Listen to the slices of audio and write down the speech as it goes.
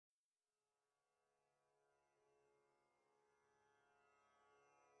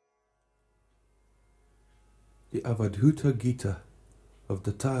the Avadhuta Gita of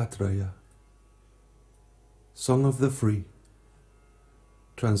Dattatreya, Song of the Free,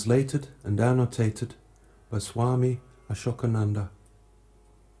 translated and annotated by Swami Ashokananda,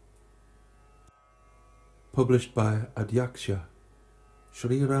 published by Adyaksha,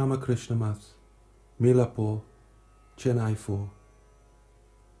 Sri Ramakrishna Math, Milapur, Chennai 4,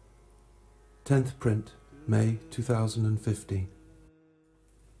 10th print, May 2015.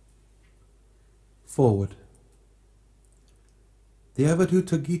 Forward. The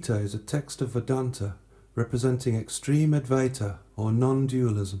Avadhuta Gita is a text of Vedanta representing extreme Advaita or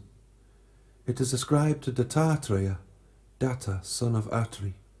non-dualism. It is ascribed to Dattatreya, Datta, son of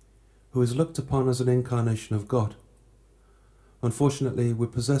Atri, who is looked upon as an incarnation of God. Unfortunately, we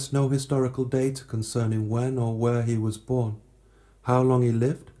possess no historical data concerning when or where he was born, how long he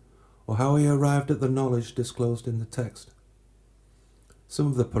lived, or how he arrived at the knowledge disclosed in the text. Some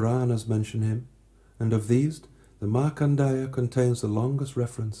of the Puranas mention him, and of these, the Markandeya contains the longest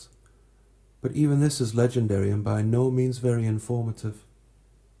reference, but even this is legendary and by no means very informative.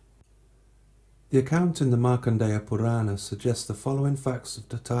 The account in the Markandeya Purana suggests the following facts of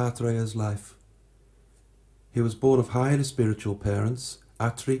Dattatreya's life. He was born of highly spiritual parents,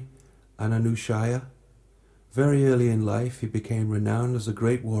 Atri and Anushaya. Very early in life he became renowned as a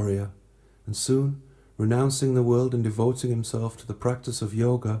great warrior, and soon, renouncing the world and devoting himself to the practice of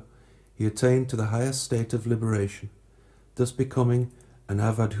yoga, he attained to the highest state of liberation, thus becoming an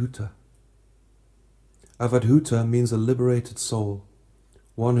Avadhuta. Avadhuta means a liberated soul,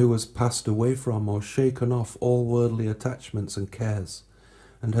 one who has passed away from or shaken off all worldly attachments and cares,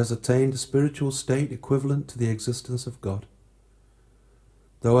 and has attained a spiritual state equivalent to the existence of God.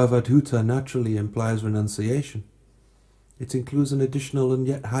 Though Avadhuta naturally implies renunciation, it includes an additional and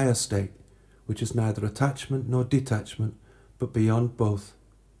yet higher state, which is neither attachment nor detachment, but beyond both.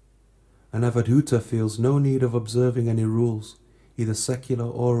 An Avadhuta feels no need of observing any rules, either secular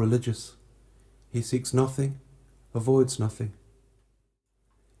or religious. He seeks nothing, avoids nothing.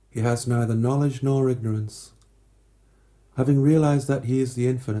 He has neither knowledge nor ignorance. Having realized that he is the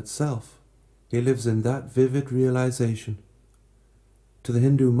infinite self, he lives in that vivid realization. To the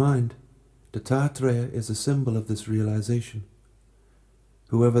Hindu mind, Dattatreya is a symbol of this realization.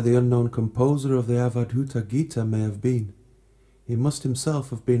 Whoever the unknown composer of the Avadhuta Gita may have been, he must himself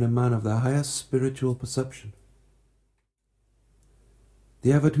have been a man of the highest spiritual perception.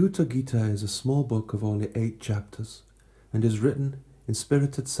 The Avadhuta Gita is a small book of only 8 chapters, and is written in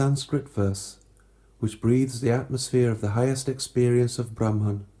spirited Sanskrit verse, which breathes the atmosphere of the highest experience of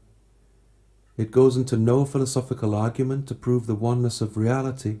Brahman. It goes into no philosophical argument to prove the oneness of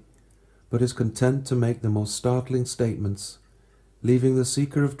reality, but is content to make the most startling statements, leaving the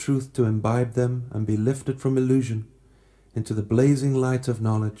seeker of truth to imbibe them and be lifted from illusion into the blazing light of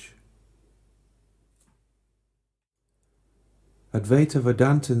knowledge. Advaita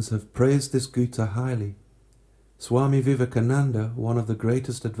Vedantins have praised this Gita highly. Swami Vivekananda, one of the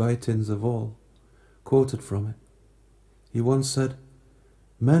greatest Advaitins of all, quoted from it. He once said,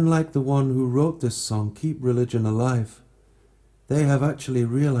 "Men like the one who wrote this song keep religion alive. They have actually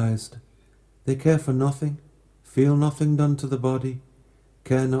realized. They care for nothing, feel nothing done to the body,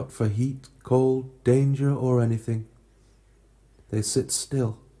 care not for heat, cold, danger or anything. They sit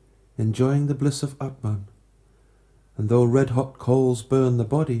still, enjoying the bliss of Atman, and though red-hot coals burn the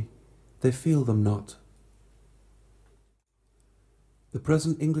body, they feel them not." The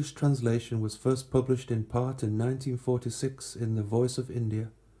present English translation was first published in part in 1946 in The Voice of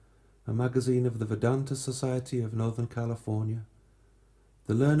India, a magazine of the Vedanta Society of Northern California.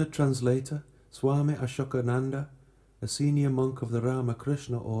 The learned translator, Swami Ashokananda, a senior monk of the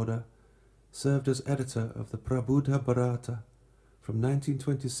Ramakrishna Order, served as editor of the Prabuddha Bharata from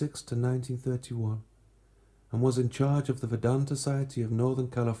 1926 to 1931, and was in charge of the Vedanta Society of Northern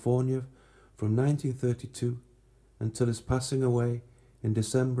California from 1932 until his passing away in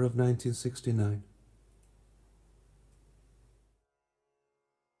December of 1969.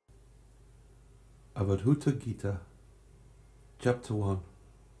 Avadhuta Gita, Chapter 1.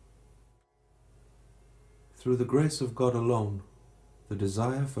 Through the grace of God alone, the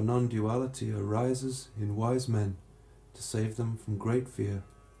desire for non-duality arises in wise men to save them from great fear.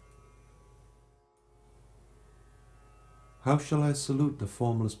 How shall I salute the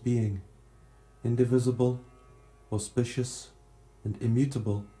formless being, indivisible, auspicious, and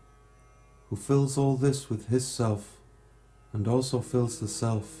immutable, who fills all this with his self, and also fills the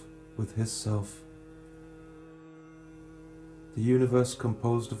self with his self? The universe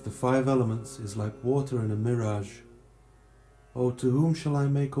composed of the 5 elements is like water in a mirage. Oh, to whom shall I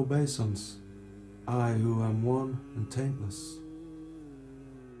make obeisance, I who am one and taintless?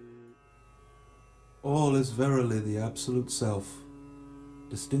 All is verily the Absolute Self.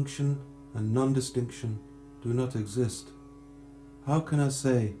 Distinction and non-distinction do not exist. How can I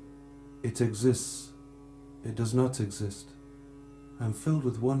say, it exists, it does not exist? I am filled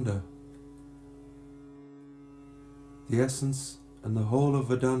with wonder. The essence and the whole of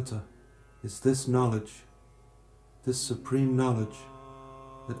Vedanta is this knowledge, this supreme knowledge,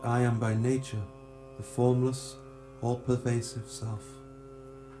 that I am by nature the formless, all-pervasive Self.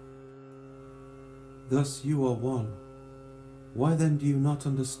 Thus you are one. Why then do you not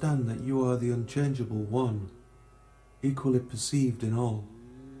understand that you are the unchangeable One, equally perceived in all?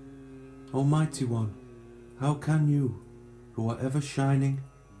 Almighty One, how can you, who are ever shining,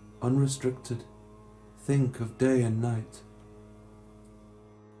 unrestricted, think of day and night?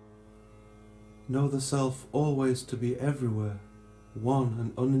 Know the Self always to be everywhere, one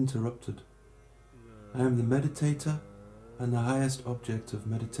and uninterrupted. I am the meditator and the highest object of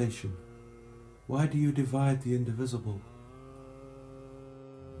meditation. Why do you divide the indivisible?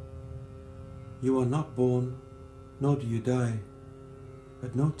 You are not born, nor do you die.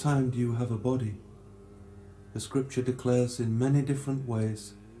 At no time do you have a body. The scripture declares in many different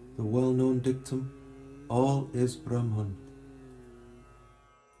ways the well-known dictum, all is Brahman.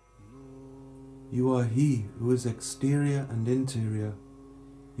 You are He who is exterior and interior.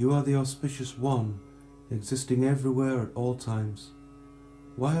 You are the auspicious One, existing everywhere at all times.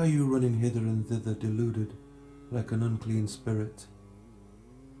 Why are you running hither and thither deluded, like an unclean spirit?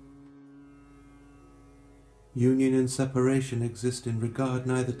 Union and separation exist in regard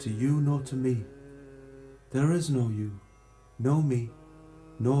neither to you nor to me. There is no you, no me,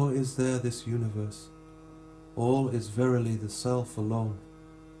 nor is there this universe. All is verily the Self alone.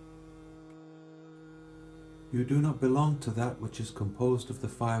 You do not belong to that which is composed of the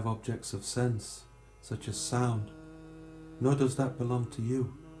 5 objects of sense, such as sound, nor does that belong to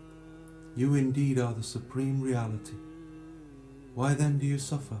you. You indeed are the supreme reality. Why then do you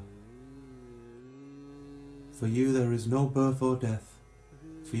suffer? For you there is no birth or death.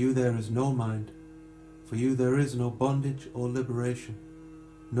 For you there is no mind. For you there is no bondage or liberation,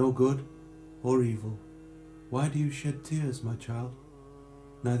 no good or evil. Why do you shed tears, my child?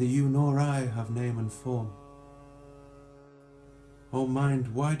 Neither you nor I have name and form. O mind,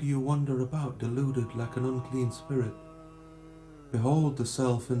 why do you wander about deluded like an unclean spirit? Behold the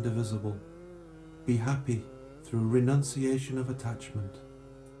Self indivisible. Be happy through renunciation of attachment.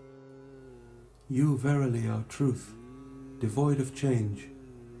 You verily are truth, devoid of change,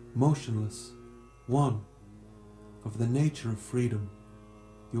 motionless, one, of the nature of freedom.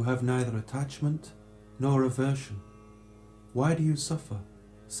 You have neither attachment nor aversion. Why do you suffer,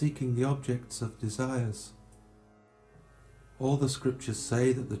 seeking the objects of desires? All the scriptures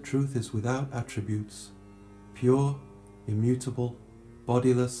say that the truth is without attributes, pure, immutable,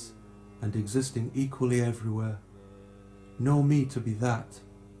 bodiless, and existing equally everywhere. Know me to be that.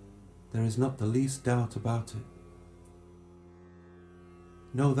 There is not the least doubt about it.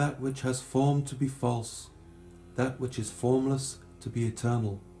 Know that which has form to be false, that which is formless to be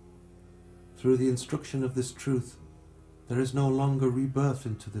eternal. Through the instruction of this truth, there is no longer rebirth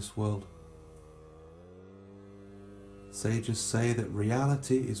into this world. Sages say that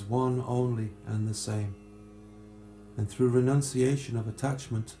reality is one only and the same, and through renunciation of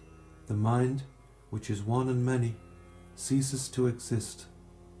attachment, the mind, which is one and many, ceases to exist.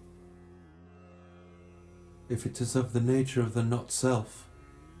 If it is of the nature of the not-self,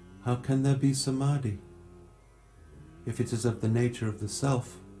 how can there be samadhi? If it is of the nature of the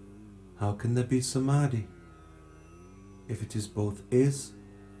self, how can there be samadhi? If it is both is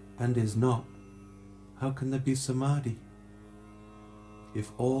and is not, how can there be samadhi?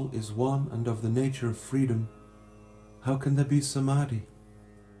 If all is one and of the nature of freedom, how can there be samadhi?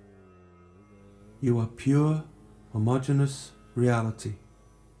 You are pure, homogeneous reality,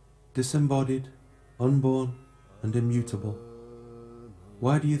 disembodied, unborn, and immutable.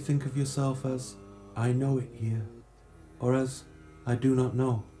 Why do you think of yourself as, I know it here, or as, I do not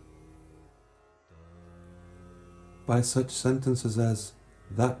know? By such sentences as,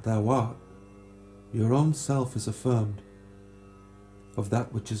 that thou art, your own self is affirmed. Of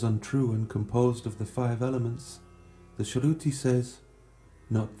that which is untrue and composed of the 5 elements, the Shruti says,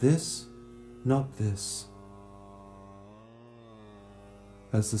 not this, not this.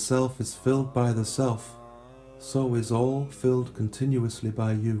 As the self is filled by the self, so is all filled continuously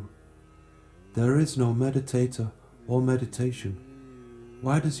by you. There is no meditator or meditation.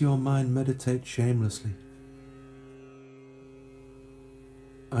 Why does your mind meditate shamelessly?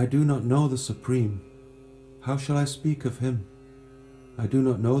 I do not know the Supreme. How shall I speak of Him? I do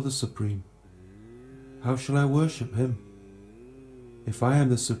not know the Supreme. How shall I worship Him? If I am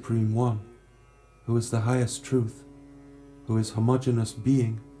the Supreme One, who is the highest truth, who is homogeneous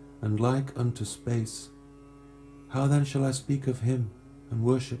being and like unto space, how then shall I speak of him and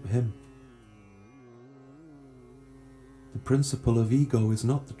worship him? The principle of ego is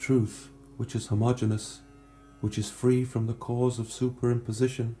not the truth, which is homogeneous, which is free from the cause of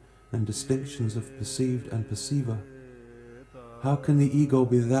superimposition and distinctions of perceived and perceiver. How can the ego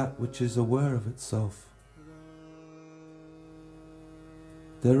be that which is aware of itself?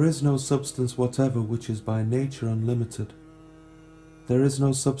 There is no substance whatever which is by nature unlimited. There is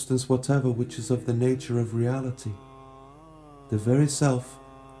no substance whatever which is of the nature of reality. The very self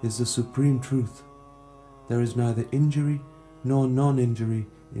is the supreme truth. There is neither injury nor non-injury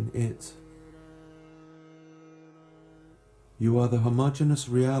in it. You are the homogeneous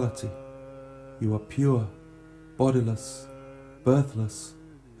reality. You are pure, bodiless, birthless,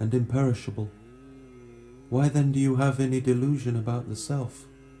 and imperishable. Why then do you have any delusion about the self?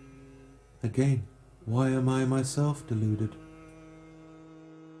 Again, why am I myself deluded?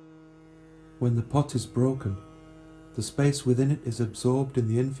 When the pot is broken, the space within it is absorbed in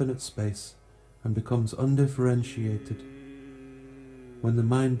the infinite space and becomes undifferentiated. When the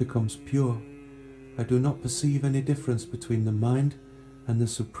mind becomes pure, I do not perceive any difference between the mind and the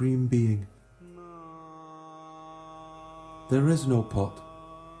Supreme Being. There is no pot.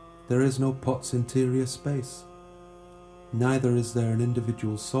 There is no pot's interior space. Neither is there an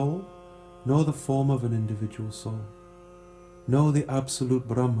individual soul, nor the form of an individual soul. Know the absolute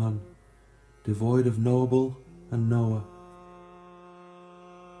Brahman, devoid of knowable and knower.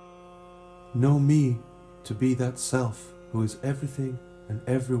 Know me to be that self who is everything and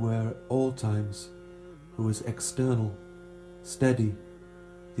everywhere at all times, who is external, steady,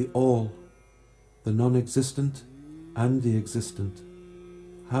 the all, the non-existent and the existent.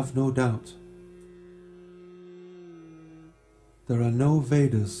 Have no doubt. There are no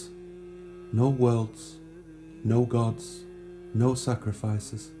Vedas, no worlds, no gods, no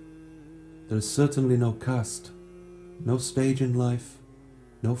sacrifices. There is certainly no caste, no stage in life,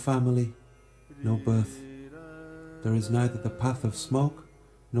 no family, no birth. There is neither the path of smoke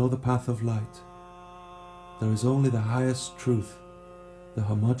nor the path of light. There is only the highest truth, the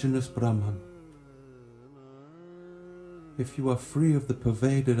homogeneous Brahman. If you are free of the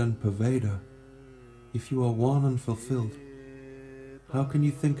pervaded and pervader, if you are one and fulfilled, how can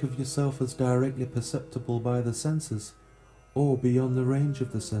you think of yourself as directly perceptible by the senses or beyond the range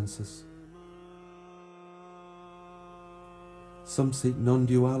of the senses? Some seek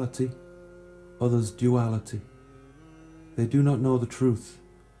non-duality, others duality. They do not know the truth,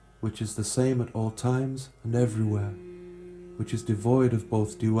 which is the same at all times and everywhere, which is devoid of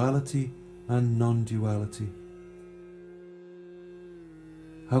both duality and non-duality.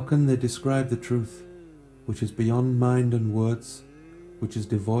 How can they describe the truth, which is beyond mind and words, which is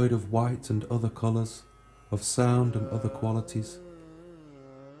devoid of white and other colours, of sound and other qualities?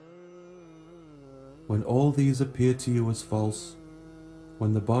 When all these appear to you as false,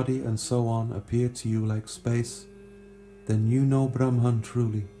 when the body and so on appear to you like space, then you know Brahman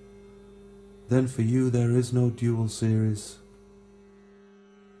truly. Then for you there is no dual series.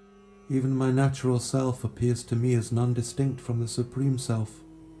 Even my natural self appears to me as non-distinct from the Supreme Self.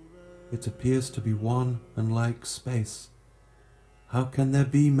 It appears to be one and like space. How can there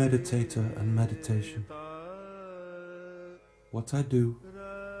be meditator and meditation? What I do,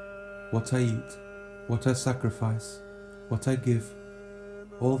 what I eat, what I sacrifice, what I give,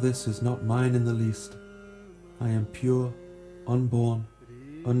 all this is not mine in the least. I am pure, unborn,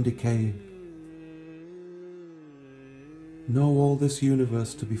 undecaying. Know all this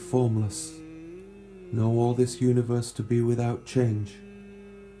universe to be formless. Know all this universe to be without change.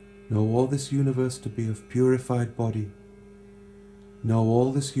 Know all this universe to be of purified body. Know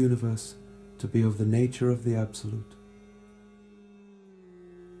all this universe to be of the nature of the Absolute.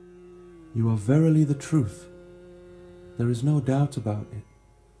 You are verily the truth. There is no doubt about it.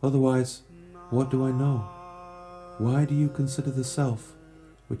 Otherwise, what do I know? Why do you consider the self,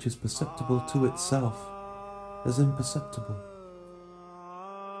 which is perceptible to itself, as imperceptible?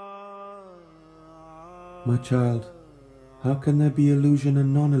 My child, how can there be illusion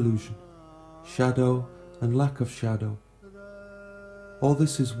and non-illusion, shadow and lack of shadow? All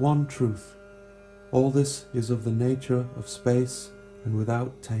this is one truth. All this is of the nature of space and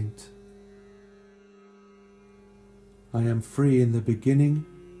without taint. I am free in the beginning,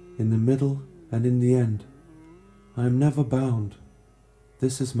 in the middle, and in the end. I am never bound.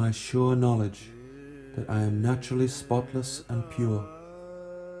 This is my sure knowledge, that I am naturally spotless and pure.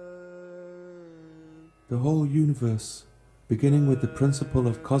 The whole universe, beginning with the principle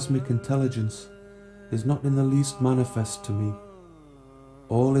of cosmic intelligence, is not in the least manifest to me.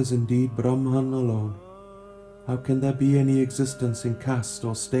 all is indeed Brahman alone, how can there be any existence in caste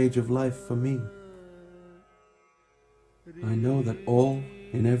or stage of life for me? I know that all,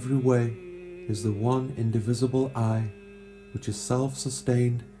 in every way, is the one indivisible I, which is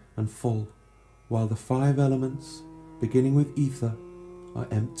self-sustained and full, while the five elements, beginning with ether, are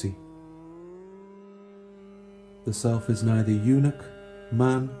empty. The self is neither eunuch,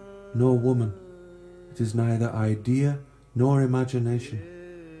 man, nor woman. It is neither idea nor imagination.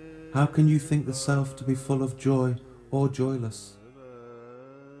 How can you think the self to be full of joy or joyless?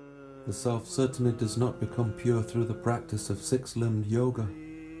 The self certainly does not become pure through the practice of six-limbed yoga.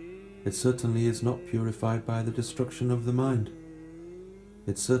 It certainly is not purified by the destruction of the mind.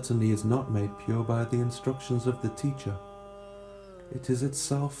 It certainly is not made pure by the instructions of the teacher. It is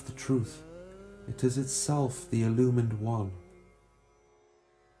itself the truth. It is itself the illumined one.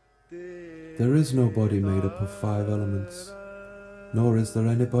 There is no body made up of five elements, nor is there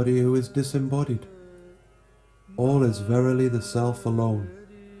anybody who is disembodied. All is verily the self alone.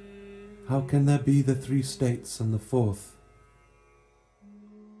 How can there be the three states and the fourth?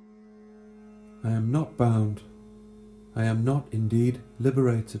 I am not bound. I am not indeed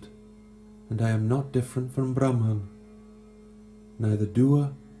liberated, and I am not different from Brahman, neither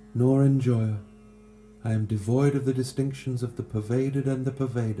doer nor enjoyer. I am devoid of the distinctions of the pervaded and the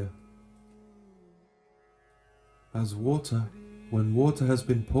pervader. As water, when water has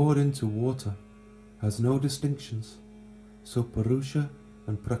been poured into water, has no distinctions, so Purusha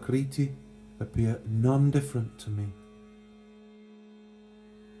and Prakriti appear non-different to me.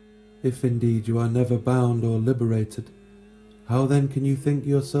 If indeed you are never bound or liberated, how then can you think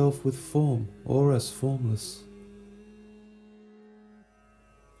yourself with form or as formless?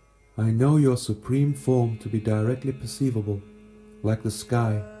 I know your supreme form to be directly perceivable, like the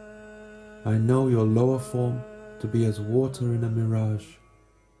sky. I know your lower form to be as water in a mirage.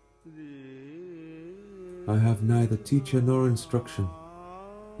 I have neither teacher nor instruction,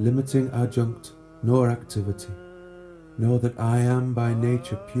 limiting adjunct nor activity. Know that I am by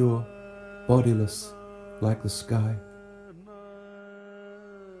nature pure, bodiless, like the sky.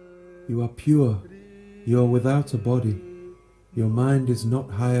 You are pure, you are without a body. Your mind is not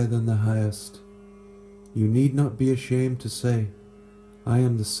higher than the highest. You need not be ashamed to say, I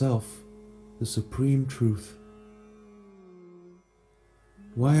am the self, the supreme truth.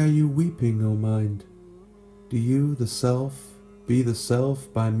 Why are you weeping, O mind? Do you, the self, be the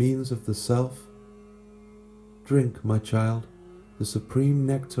self by means of the self? Drink, my child, the supreme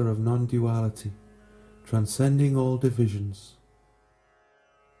nectar of non-duality, transcending all divisions.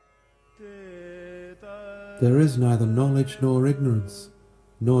 There is neither knowledge nor ignorance,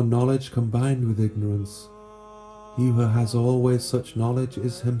 nor knowledge combined with ignorance. He who has always such knowledge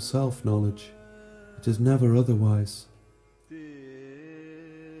is himself knowledge. It is never otherwise.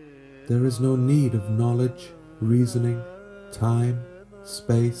 There is no need of knowledge, reasoning, time,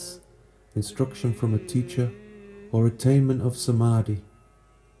 space, instruction from a teacher, or attainment of samadhi.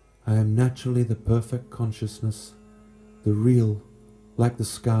 I am naturally the perfect consciousness, the real, like the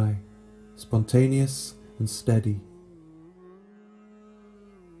sky, spontaneous and steady.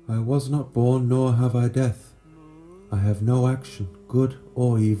 I was not born, nor have I death. I have no action, good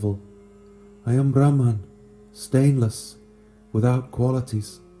or evil. I am Brahman, stainless, without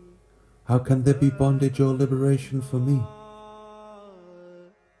qualities. How can there be bondage or liberation for me?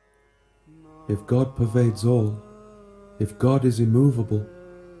 If God pervades all, if God is immovable,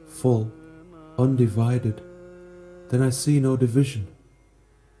 full, undivided, then I see no division.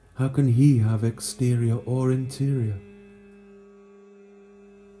 How can He have exterior or interior?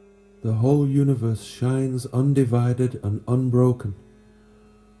 The whole universe shines undivided and unbroken.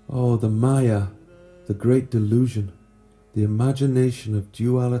 Oh, the Maya, the great delusion, the imagination of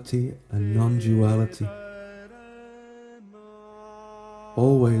duality and non-duality.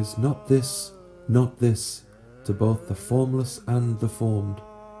 Always not this, to both the formless and the formed.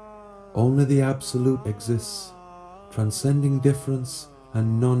 Only the Absolute exists, transcending difference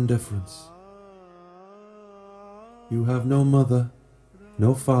and non-difference. You have no mother,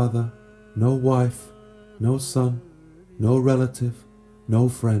 no father, no wife, no son, no relative, no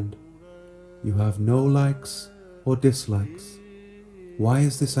friend. You have no likes or dislikes. Why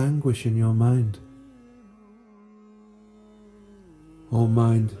is this anguish in your mind? O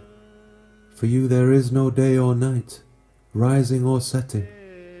mind, for you there is no day or night, rising or setting.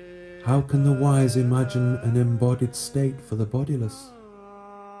 How can the wise imagine an embodied state for the bodiless?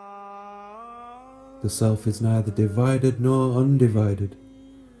 The self is neither divided nor undivided,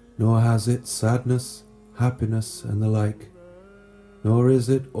 nor has it sadness, happiness, and the like, nor is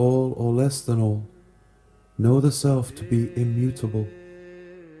it all or less than all. Know the self to be immutable,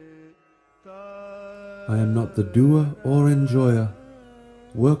 I am not the doer or enjoyer.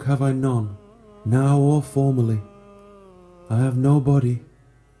 Work have I none, now or formerly. I have no body,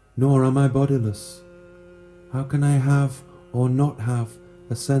 nor am I bodiless. How can I have or not have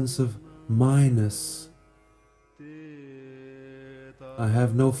a sense of myness? I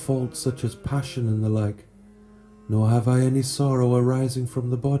have no faults such as passion and the like, nor have I any sorrow arising from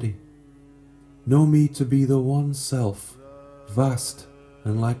the body. Know me to be the one self, vast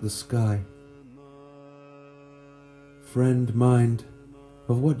and like the sky. Friend mind,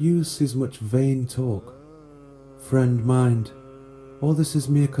 of what use is much vain talk? Friend mind, all this is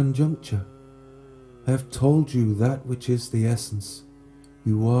mere conjuncture. I have told you that which is the essence.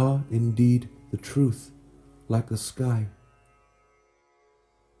 You are indeed the truth, like the sky.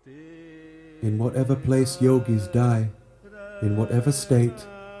 In whatever place yogis die, in whatever state,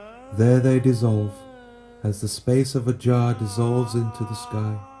 there they dissolve, as the space of a jar dissolves into the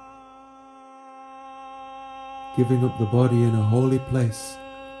sky. Giving up the body in a holy place,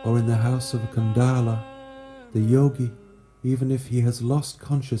 or in the house of a Khandala, the yogi, even if he has lost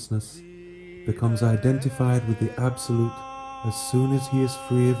consciousness, becomes identified with the Absolute as soon as he is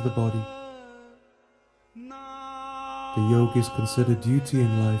free of the body. The yogis consider duty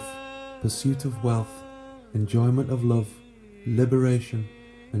in life, pursuit of wealth, enjoyment of love, liberation,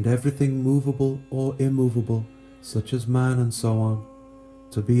 and everything movable or immovable, such as man and so on,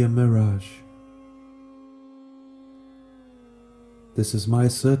 to be a mirage. This is my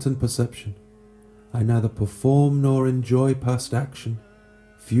certain perception. I neither perform nor enjoy past action,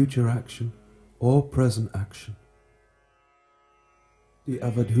 future action, or present action. The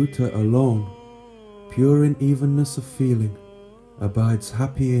Avadhuta alone, pure in evenness of feeling, abides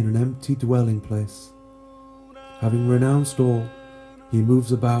happy in an empty dwelling place. Having renounced all, he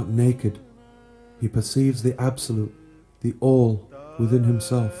moves about naked. He perceives the Absolute, the All, within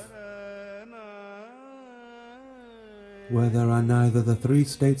himself. Where there are neither the three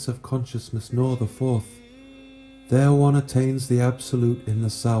states of consciousness nor the fourth, there one attains the Absolute in the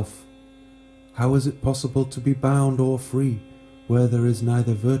Self. How is it possible to be bound or free where there is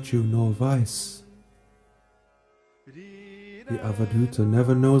neither virtue nor vice? The Avadhuta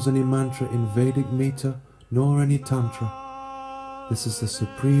never knows any mantra in Vedic meter nor any tantra. This is the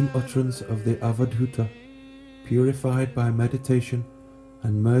supreme utterance of the Avadhuta, purified by meditation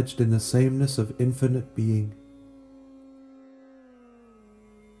and merged in the sameness of infinite being.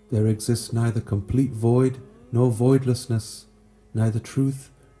 There exists neither complete void nor voidlessness, neither truth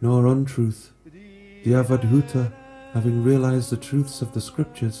nor untruth. The Avadhuta, having realized the truths of the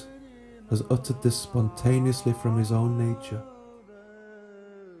scriptures, has uttered this spontaneously from his own nature.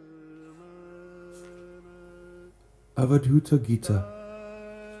 Avadhuta Gita,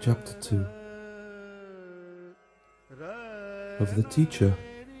 Chapter 2. Of the teacher,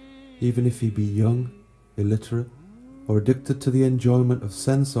 even if he be young, illiterate, or addicted to the enjoyment of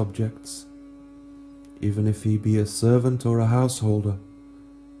sense objects, even if he be a servant or a householder,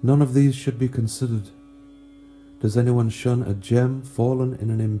 none of these should be considered. Does anyone shun a gem fallen in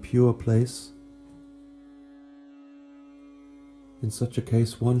an impure place? In such a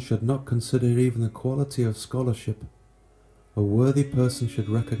case one should not consider even the quality of scholarship. A worthy person should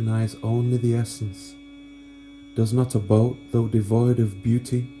recognize only the essence. Does not a boat, though devoid of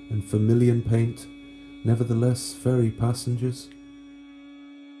beauty and vermilion paint, nevertheless ferry passengers?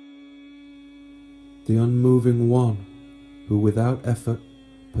 The unmoving one, who without effort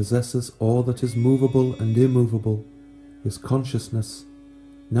possesses all that is movable and immovable, is consciousness,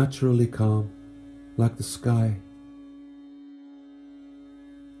 naturally calm, like the sky.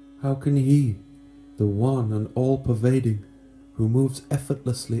 How can he, the one and all-pervading, who moves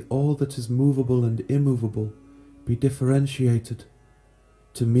effortlessly all that is movable and immovable, be differentiated?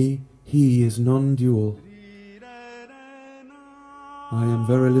 To me, he is non-dual. I am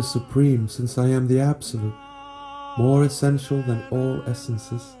verily supreme, since I am the Absolute, more essential than all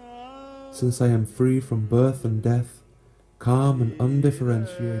essences, since I am free from birth and death, calm and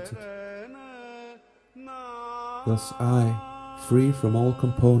undifferentiated. Thus I, free from all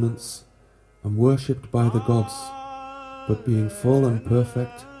components, am worshipped by the gods, but being full and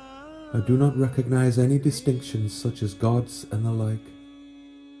perfect, I do not recognize any distinctions such as gods and the like.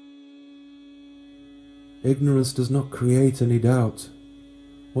 Ignorance does not create any doubt.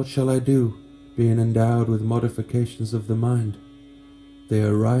 What shall I do, being endowed with modifications of the mind? They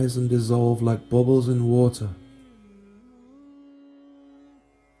arise and dissolve like bubbles in water.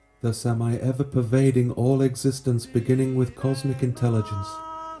 Thus am I ever pervading all existence, beginning with cosmic intelligence,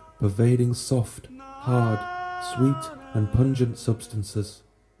 pervading soft, hard, sweet and pungent substances.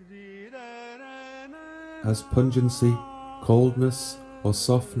 As pungency, coldness or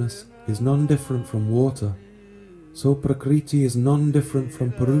softness is non-different from water, so Prakriti is non-different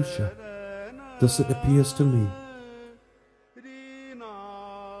from Purusha. Thus it appears to me.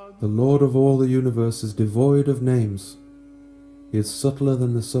 The Lord of all the universe is devoid of names. He is subtler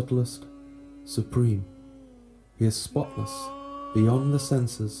than the subtlest, supreme. He is spotless, beyond the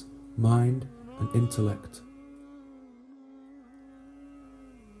senses, mind, and intellect.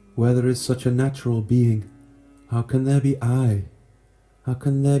 Where there is such a natural being, how can there be I? How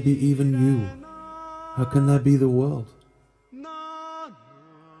can there be even you? How can there be the world?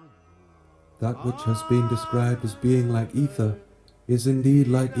 That which has been described as being like ether is indeed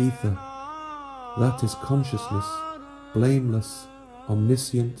like ether. That is consciousness, blameless,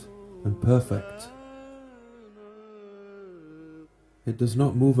 omniscient, and perfect. It does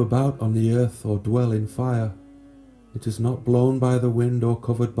not move about on the earth or dwell in fire. It is not blown by the wind or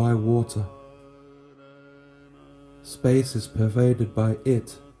covered by water. Space is pervaded by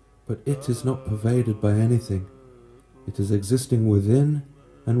it, but it is not pervaded by anything. It is existing within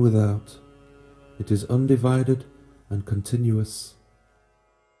and without. It is undivided and continuous.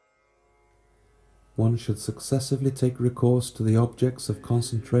 One should successively take recourse to the objects of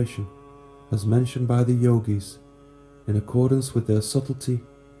concentration, as mentioned by the yogis, in accordance with their subtlety,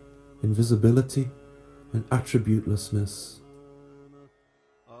 invisibility, and attributelessness.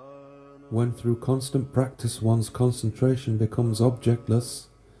 When through constant practice one's concentration becomes objectless,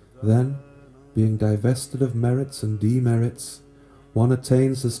 then, being divested of merits and demerits, one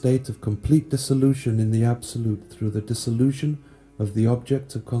attains the state of complete dissolution in the Absolute through the dissolution of the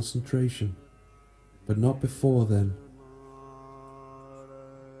object of concentration, but not before then.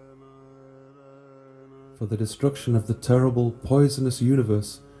 For the destruction of the terrible, poisonous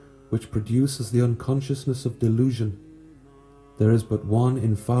universe which produces the unconsciousness of delusion, there is but one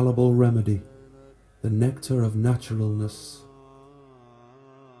infallible remedy, the nectar of naturalness.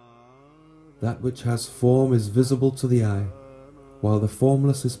 That which has form is visible to the eye, while the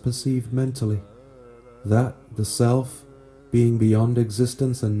formless is perceived mentally. That, the self, being beyond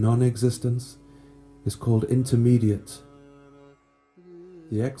existence and non-existence, is called intermediate.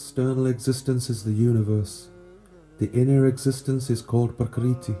 The external existence is the universe. The inner existence is called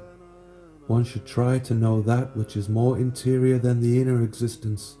Prakriti. One should try to know that which is more interior than the inner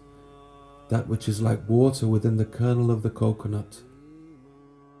existence, that which is like water within the kernel of the coconut.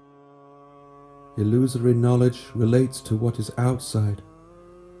 Illusory knowledge relates to what is outside,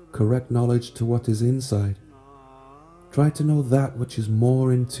 correct knowledge to what is inside. Try to know that which is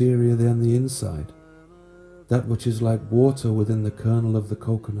more interior than the inside, that which is like water within the kernel of the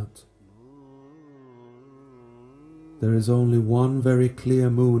coconut. There is only one very clear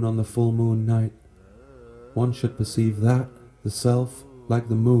moon on the full moon night. One should perceive that, the self, like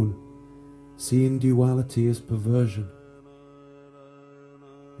the moon. Seeing duality is perversion.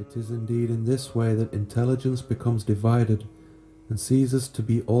 It is indeed in this way that intelligence becomes divided and ceases to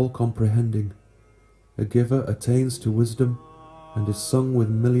be all-comprehending. A giver attains to wisdom and is sung with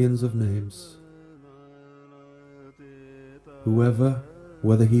millions of names. Whoever,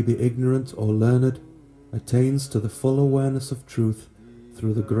 whether he be ignorant or learned, attains to the full awareness of truth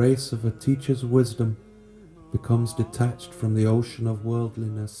through the grace of a teacher's wisdom, becomes detached from the ocean of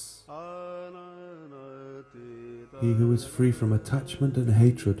worldliness. He who is free from attachment and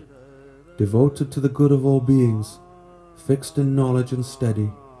hatred, devoted to the good of all beings, fixed in knowledge and steady,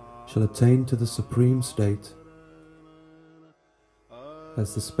 shall attain to the supreme state.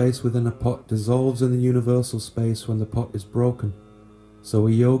 As the space within a pot dissolves in the universal space when the pot is broken, so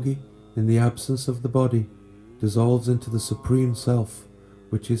a yogi, in the absence of the body, dissolves into the Supreme Self,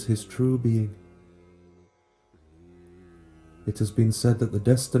 which is his true being. It has been said that the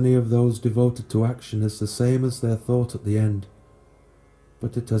destiny of those devoted to action is the same as their thought at the end,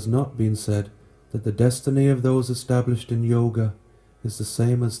 but it has not been said that the destiny of those established in yoga is the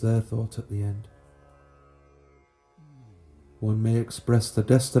same as their thought at the end. One may express the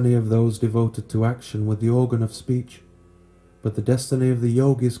destiny of those devoted to action with the organ of speech, but the destiny of the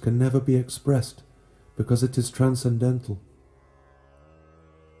yogis can never be expressed because it is transcendental.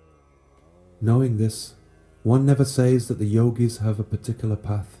 Knowing this, one never says that the yogis have a particular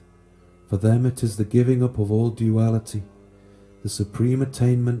path. For them it is the giving up of all duality. The supreme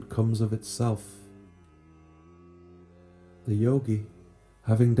attainment comes of itself. The yogi,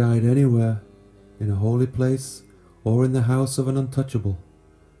 having died anywhere, in a holy place or in the house of an untouchable,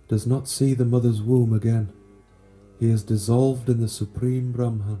 does not see the mother's womb again. He is dissolved in the supreme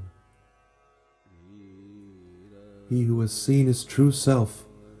Brahman. He who has seen his true self,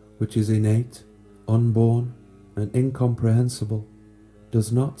 which is innate, unborn, and incomprehensible,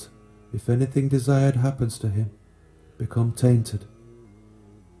 does not, if anything desired happens to him, become tainted.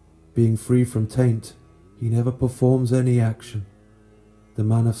 Being free from taint, he never performs any action. The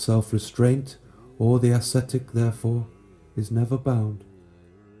man of self-restraint, or the ascetic, therefore, is never bound.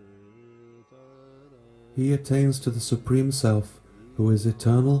 He attains to the Supreme Self, who is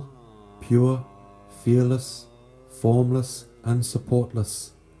eternal, pure, fearless, formless, and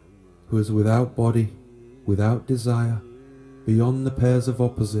supportless, who is without body, without desire, beyond the pairs of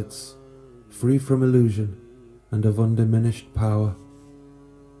opposites, free from illusion, and of undiminished power.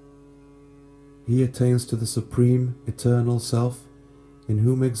 He attains to the Supreme, Eternal Self, in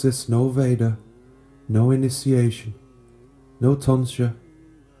whom exists no Veda, no initiation, no tonsure,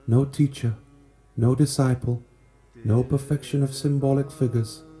 no teacher, no disciple, no perfection of symbolic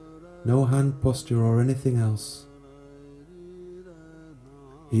figures, no hand posture or anything else.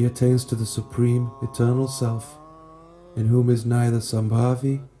 He attains to the Supreme, Eternal Self, in whom is neither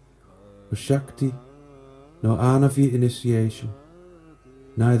Sambhavi, or Shakti, nor Anavi initiation,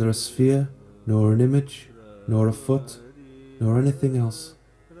 neither a sphere, nor an image, nor a foot, nor anything else,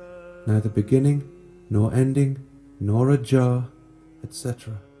 neither beginning, nor ending, nor a jar,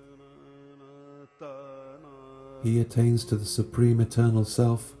 etc. He attains to the Supreme Eternal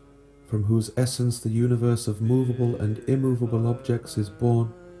Self, from whose essence the universe of movable and immovable objects is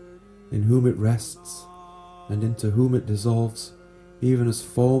born, in whom it rests, and into whom it dissolves, even as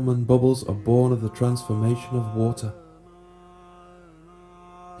foam and bubbles are born of the transformation of water.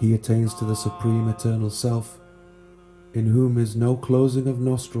 He attains to the Supreme Eternal Self, in whom is no closing of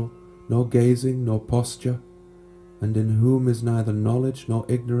nostril, nor gazing, nor posture, and in whom is neither knowledge, nor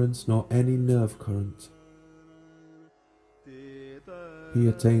ignorance, nor any nerve current. He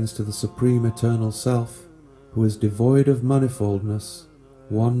attains to the Supreme Eternal Self, who is devoid of manifoldness,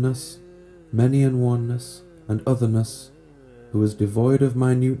 oneness, many and oneness, and otherness, who is devoid of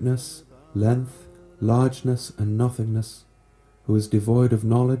minuteness, length, largeness, and nothingness, who is devoid of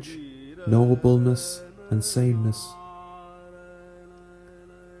knowledge, knowableness, and sameness.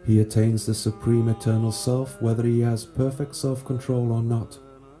 He attains the Supreme Eternal Self whether he has perfect self-control or not,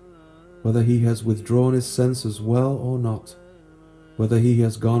 whether he has withdrawn his senses well or not, whether he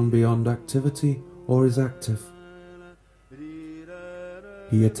has gone beyond activity or is active.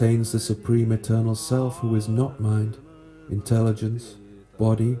 He attains the Supreme Eternal Self who is not mind, intelligence,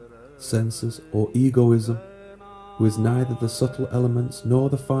 body, senses, or egoism, who is neither the subtle elements nor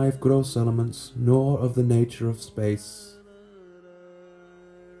the five gross elements, nor of the nature of space.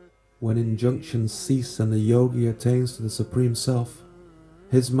 When injunctions cease and the yogi attains to the Supreme Self,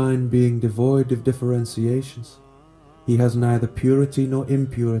 his mind being devoid of differentiations, he has neither purity nor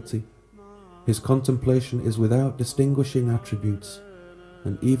impurity. His contemplation is without distinguishing attributes,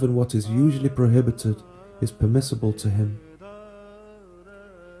 and even what is usually prohibited is permissible to him.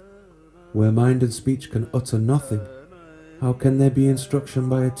 Where mind and speech can utter nothing, how can there be instruction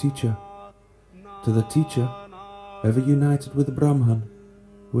by a teacher? To the teacher, ever united with the Brahman,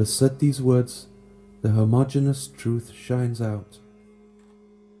 who has said these words, the homogeneous truth shines out.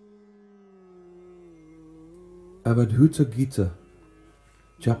 Avadhuta Gita,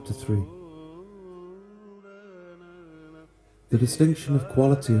 Chapter 3. The distinction of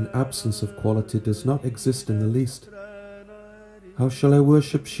quality and absence of quality does not exist in the least. How shall I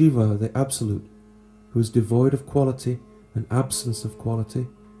worship Shiva, the Absolute, who is devoid of quality and absence of quality,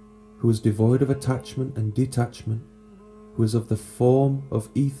 who is devoid of attachment and detachment, who is of the form of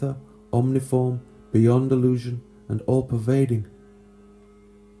ether, omniform, beyond illusion, and all-pervading?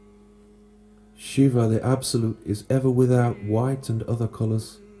 Shiva, the Absolute, is ever without white and other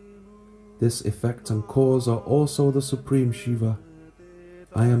colours. This effect and cause are also the Supreme Shiva.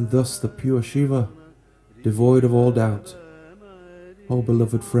 I am thus the pure Shiva, devoid of all doubt. O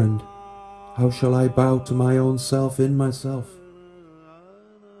beloved friend, how shall I bow to my own self in myself?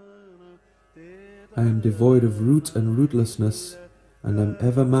 I am devoid of root and rootlessness, and am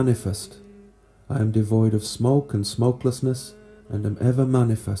ever manifest. I am devoid of smoke and smokelessness, and am ever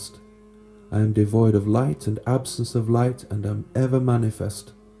manifest. I am devoid of light and absence of light, and am ever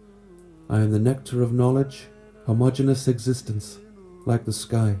manifest. I am the nectar of knowledge, homogeneous existence, like the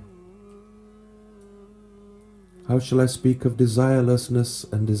sky. How shall I speak of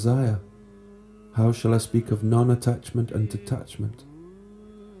desirelessness and desire? How shall I speak of non-attachment and detachment?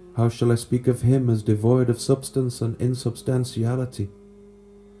 How shall I speak of him as devoid of substance and insubstantiality?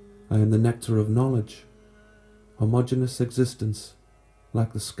 I am the nectar of knowledge, homogeneous existence,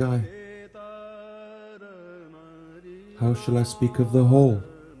 like the sky. How shall I speak of the whole,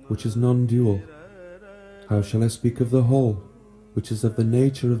 which is non-dual? How shall I speak of the whole, which is of the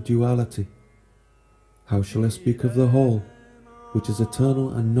nature of duality? How shall I speak of the whole, which is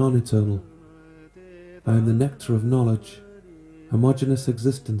eternal and non-eternal? I am the nectar of knowledge, homogeneous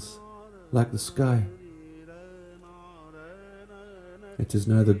existence, like the sky. It is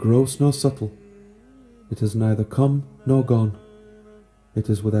neither gross nor subtle. It has neither come nor gone. It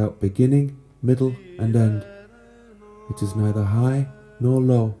is without beginning, middle, and end. It is neither high nor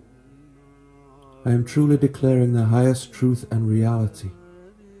low. I am truly declaring the highest truth and reality.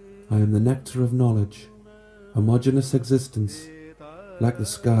 I am the nectar of knowledge, homogeneous existence, like the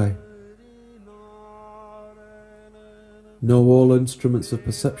sky. Know all instruments of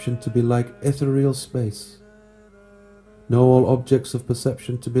perception to be like ethereal space. Know all objects of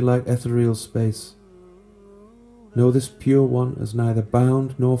perception to be like ethereal space. Know this pure one as neither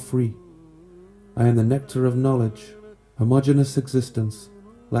bound nor free. I am the nectar of knowledge, homogeneous existence,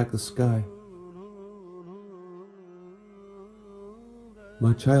 like the sky.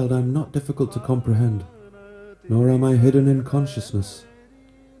 My child, I am not difficult to comprehend, nor am I hidden in consciousness.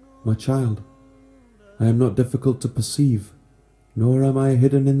 My child, I am not difficult to perceive, nor am I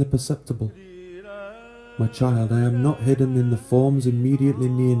hidden in the perceptible. My child, I am not hidden in the forms immediately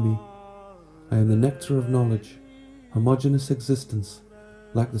near me. I am the nectar of knowledge, homogeneous existence,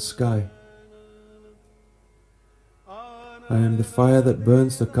 like the sky. I am the fire that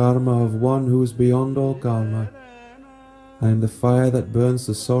burns the karma of one who is beyond all karma. I am the fire that burns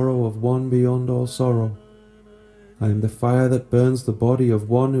the sorrow of one beyond all sorrow. I am the fire that burns the body of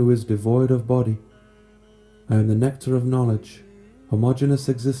one who is devoid of body. I am the nectar of knowledge, homogeneous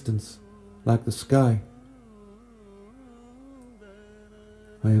existence, like the sky.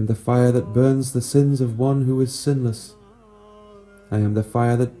 I am the fire that burns the sins of one who is sinless. I am the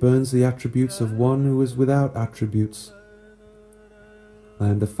fire that burns the attributes of one who is without attributes. I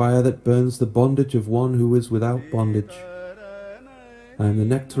am the fire that burns the bondage of one who is without bondage. I am the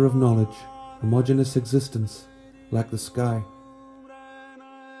nectar of knowledge, homogeneous existence, like the sky.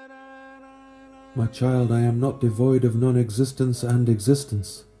 My child, I am not devoid of non-existence and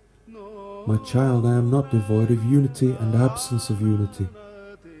existence. My child, I am not devoid of unity and absence of unity.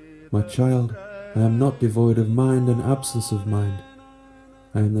 My child, I am not devoid of mind and absence of mind.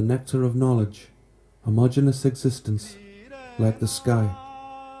 I am the nectar of knowledge, homogeneous existence, like the sky.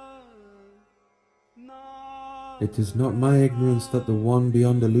 It is not my ignorance that the one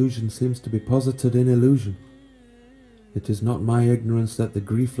beyond illusion seems to be posited in illusion. It is not my ignorance that the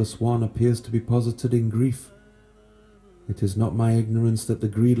griefless one appears to be posited in grief. It is not my ignorance that the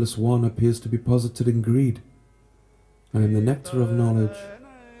greedless one appears to be posited in greed. I am the nectar of knowledge,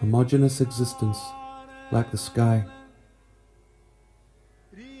 homogeneous existence, like the sky.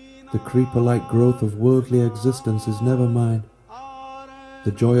 The creeper-like growth of worldly existence is never mine.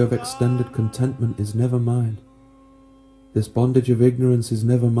 The joy of extended contentment is never mine. This bondage of ignorance is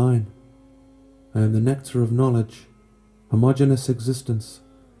never mine. I am the nectar of knowledge, homogeneous existence,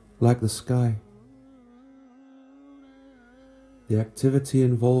 like the sky. The activity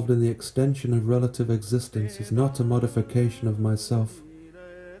involved in the extension of relative existence is not a modification of myself.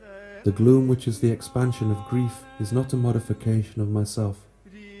 The gloom which is the expansion of grief is not a modification of myself.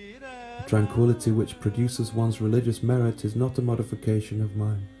 The tranquility which produces one's religious merit is not a modification of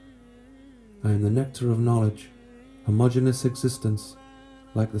mine. I am the nectar of knowledge, homogeneous existence,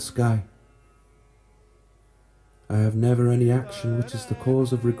 like the sky. I have never any action which is the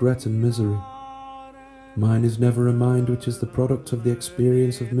cause of regret and misery. Mine is never a mind which is the product of the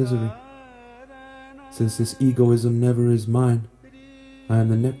experience of misery. Since this egoism never is mine, I am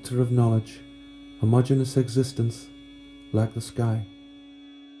the nectar of knowledge, homogeneous existence, like the sky.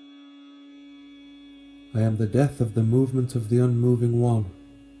 I am the death of the movement of the unmoving one.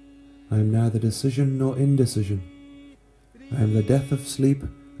 I am neither decision nor indecision. I am the death of sleep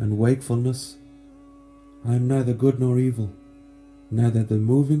and wakefulness. I am neither good nor evil, neither the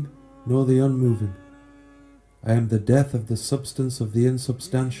moving nor the unmoving. I am the death of the substance of the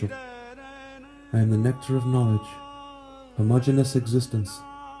insubstantial. I am the nectar of knowledge, homogeneous existence,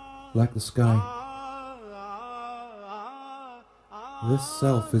 like the sky. This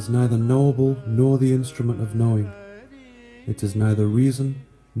self is neither knowable nor the instrument of knowing. It is neither reason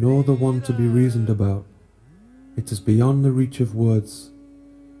nor the one to be reasoned about. It is beyond the reach of words.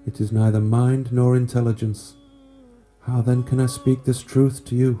 It is neither mind nor intelligence. How then can I speak this truth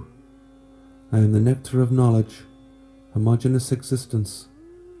to you? I am the nectar of knowledge, homogeneous existence,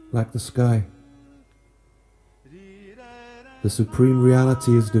 like the sky. The supreme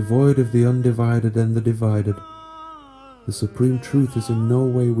reality is devoid of the undivided and the divided. The supreme truth is in no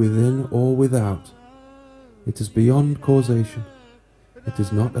way within or without. It is beyond causation. It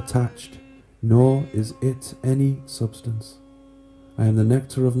is not attached, nor is it any substance. I am the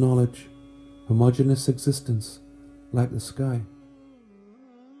nectar of knowledge, homogeneous existence, like the sky.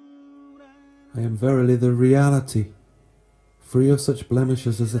 I am verily the reality, free of such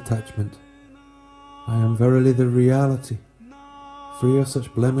blemishes as attachment. I am verily the reality, free of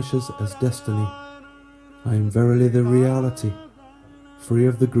such blemishes as destiny. I am verily the reality, free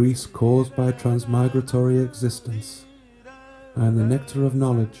of the grease caused by transmigratory existence. I am the nectar of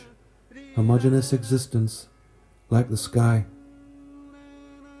knowledge, homogeneous existence, like the sky.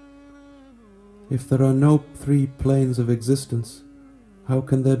 If there are no three planes of existence, how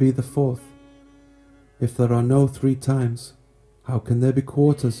can there be the fourth? If there are no three times, how can there be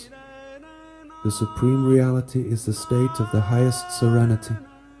quarters? The supreme reality is the state of the highest serenity.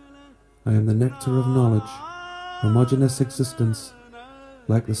 I am the nectar of knowledge, homogeneous existence,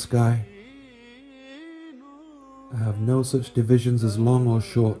 like the sky. I have no such divisions as long or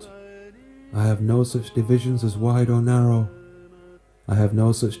short. I have no such divisions as wide or narrow. I have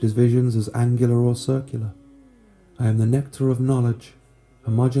no such divisions as angular or circular. I am the nectar of knowledge,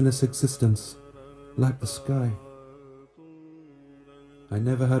 homogeneous existence, like the sky. I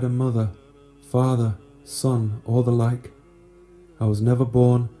never had a mother, father, son, or the like. I was never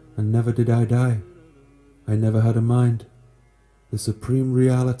born, and never did I die. I never had a mind. The supreme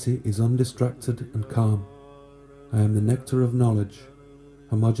reality is undistracted and calm. I am the nectar of knowledge,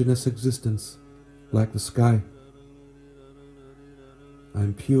 homogeneous existence, like the sky. I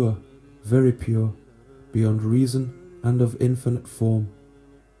am pure, very pure, beyond reason and of infinite form.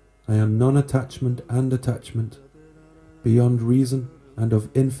 I am non-attachment and attachment, beyond reason and of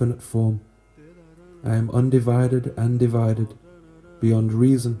infinite form. I am undivided and divided, beyond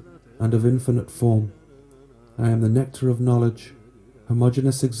reason and of infinite form. I am the nectar of knowledge,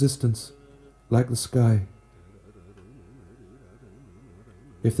 homogeneous existence, like the sky.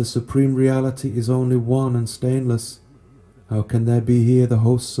 If the supreme reality is only one and stainless, how can there be here the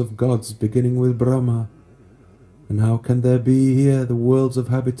hosts of gods beginning with Brahma? And how can there be here the worlds of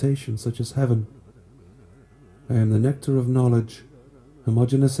habitation such as heaven? I am the nectar of knowledge,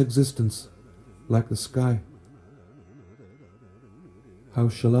 homogeneous existence, like the sky. How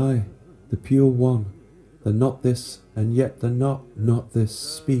shall I, the pure one, the not this and yet the not this,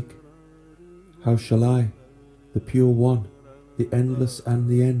 speak? How shall I, the pure one, the endless and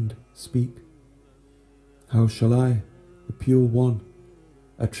the end, speak? How shall I, the pure one,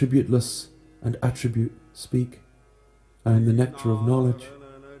 attributeless and attribute, speak? I am the nectar of knowledge,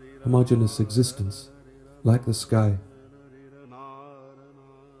 homogeneous existence, like the sky.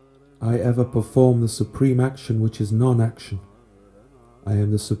 I ever perform the supreme action which is non-action. I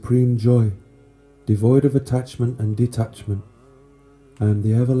am the supreme joy, devoid of attachment and detachment. I am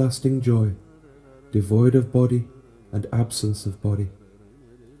the everlasting joy, devoid of body and absence of body.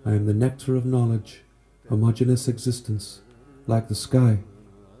 I am the nectar of knowledge, homogeneous existence, like the sky.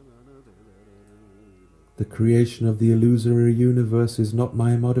 The creation of the illusory universe is not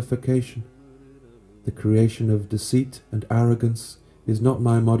my modification. The creation of deceit and arrogance is not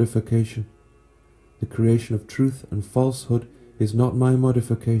my modification. The creation of truth and falsehood is not my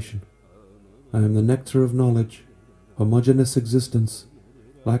modification. I am the nectar of knowledge, homogeneous existence,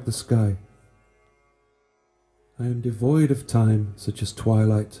 like the sky. I am devoid of time, such as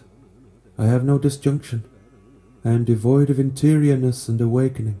twilight. I have no disjunction. I am devoid of interiorness and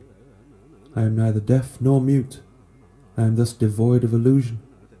awakening. I am neither deaf nor mute. I am thus devoid of illusion.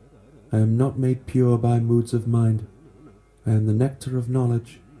 I am not made pure by moods of mind. I am the nectar of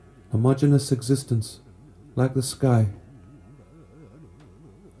knowledge, homogeneous existence, like the sky.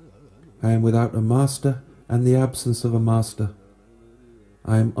 I am without a master and the absence of a master.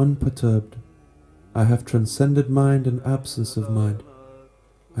 I am unperturbed. I have transcended mind and absence of mind.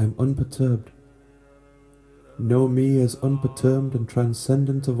 I am unperturbed. Know me as unperturbed and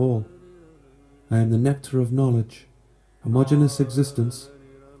transcendent of all. I am the nectar of knowledge, homogeneous existence,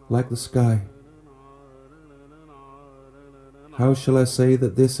 like the sky. How shall I say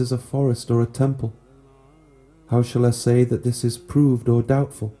that this is a forest or a temple? How shall I say that this is proved or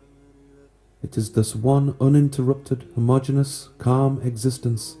doubtful? It is thus one uninterrupted, homogeneous, calm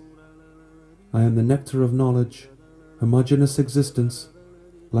existence. I am the nectar of knowledge, homogeneous existence,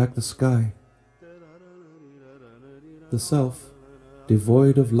 like the sky. The self,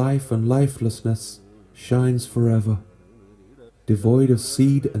 devoid of life and lifelessness, shines forever. Devoid of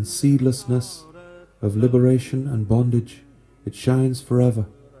seed and seedlessness, of liberation and bondage, it shines forever.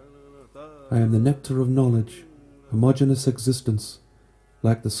 I am the nectar of knowledge, homogeneous existence,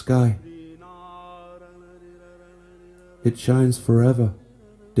 like the sky. It shines forever,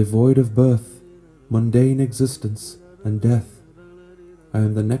 devoid of birth, mundane existence, and death. I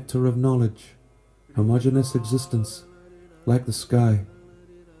am the nectar of knowledge, homogeneous existence, like the sky.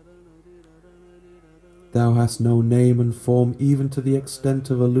 Thou hast no name and form even to the extent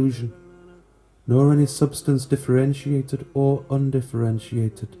of illusion. nor any substance differentiated or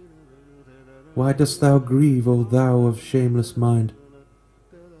undifferentiated. Why dost thou grieve, O thou of shameless mind?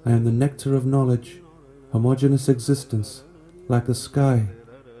 I am the nectar of knowledge, homogeneous existence, like the sky.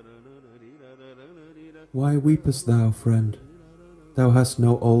 Why weepest thou, friend? Thou hast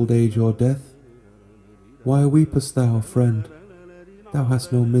no old age or death. Why weepest thou, friend? Thou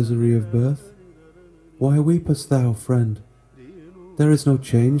hast no misery of birth. Why weepest thou, friend? There is no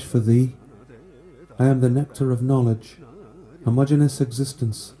change for thee. I am the nectar of knowledge, homogeneous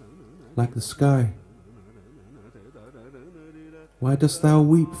existence, like the sky. Why dost thou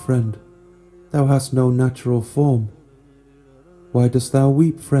weep, friend? Thou hast no natural form. Why dost thou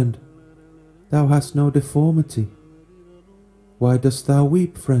weep, friend? Thou hast no deformity. Why dost thou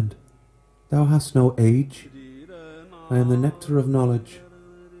weep, friend? Thou hast no age. I am the nectar of knowledge,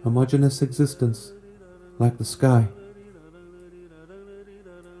 homogeneous existence, like the sky.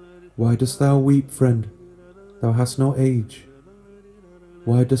 Why dost thou weep, friend? Thou hast no age.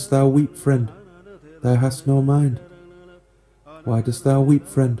 Why dost thou weep, friend? Thou hast no mind. Why dost thou weep,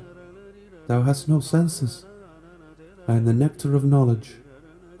 friend? Thou hast no senses. I am the nectar of knowledge,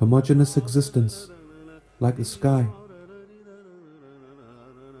 homogeneous existence, like the sky.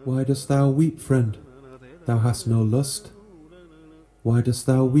 Why dost thou weep, friend? Thou hast no lust. Why dost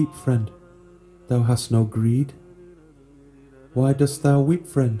thou weep, friend? Thou hast no greed. Why dost thou weep,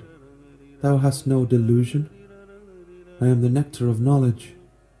 friend? Thou hast no delusion. I am the nectar of knowledge,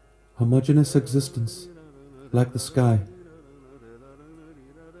 homogeneous existence, like the sky.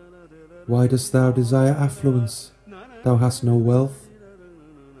 Why dost thou desire affluence? Thou hast no wealth.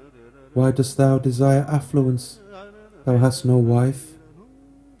 Why dost thou desire affluence? Thou hast no wife.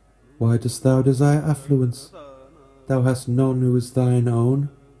 Why dost thou desire affluence? Thou hast none who is thine own.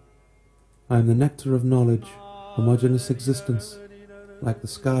 I am the nectar of knowledge, homogeneous existence, like the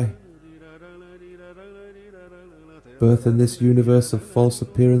sky. Birth in this universe of false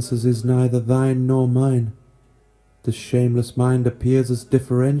appearances is neither thine nor mine. This shameless mind appears as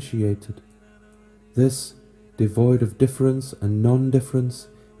differentiated. This, devoid of difference and non-difference,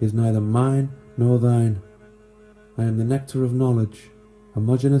 is neither mine nor thine. I am the nectar of knowledge,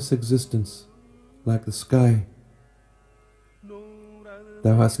 homogeneous existence, like the sky.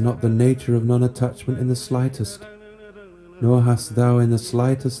 Thou hast not the nature of non-attachment in the slightest, nor hast thou in the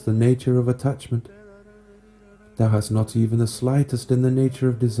slightest the nature of attachment. Thou hast not even the slightest in the nature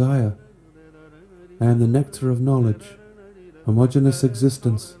of desire. I am the nectar of knowledge, homogeneous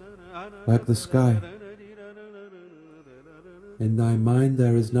existence, like the sky. In thy mind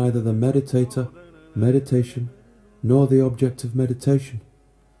there is neither the meditator, meditation, nor the object of meditation.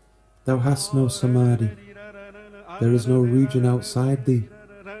 Thou hast no samadhi. There is no region outside thee,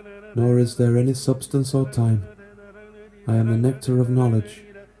 nor is there any substance or time. I am the nectar of knowledge,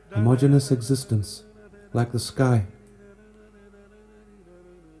 homogeneous existence, like the sky.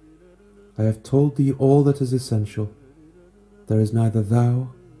 I have told thee all that is essential. There is neither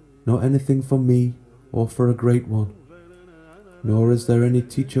thou, nor anything for me or for a great one, nor is there any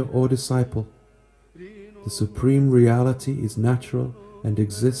teacher or disciple. The supreme reality is natural and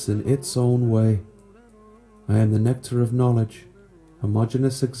exists in its own way. I am the nectar of knowledge,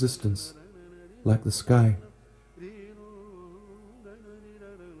 homogeneous existence, like the sky.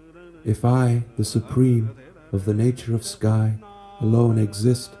 If I, the supreme, of the nature of sky, alone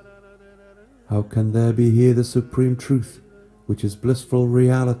exist, how can there be here the supreme truth, which is blissful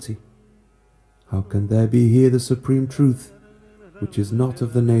reality? How can there be here the supreme truth, which is not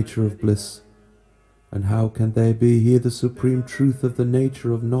of the nature of bliss? And how can there be here the supreme truth of the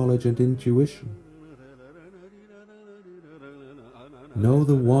nature of knowledge and intuition? Know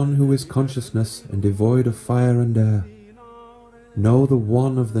the one who is consciousness and devoid of fire and air. Know the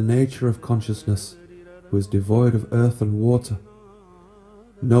one of the nature of consciousness, who is devoid of earth and water.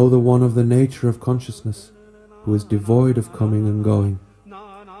 Know the one of the nature of consciousness, who is devoid of coming and going.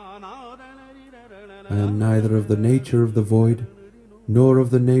 I am neither of the nature of the void, nor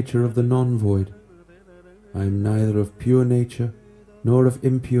of the nature of the non-void. I am neither of pure nature, nor of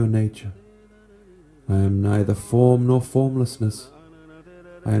impure nature. I am neither form nor formlessness.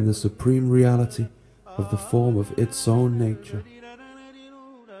 I am the supreme reality of the form of its own nature.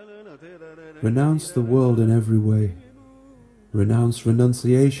 Renounce the world in every way. Renounce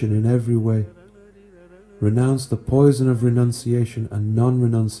renunciation in every way. Renounce the poison of renunciation and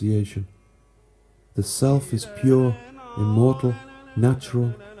non-renunciation. The self is pure, immortal,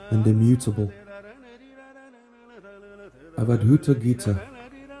 natural, and immutable. Avadhuta Gita,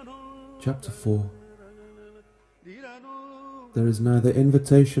 Chapter 4. There is neither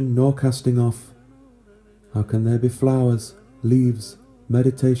invitation nor casting off. How can there be flowers, leaves,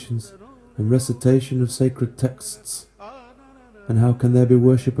 meditations, and recitation of sacred texts? And how can there be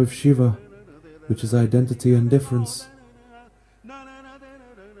worship of Shiva, which is identity and difference?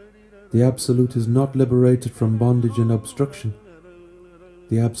 The Absolute is not liberated from bondage and obstruction.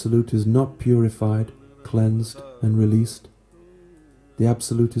 The Absolute is not purified, cleansed, and released. The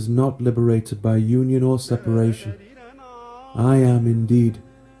Absolute is not liberated by union or separation. I am indeed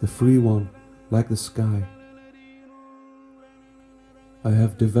the Free One, like the sky. I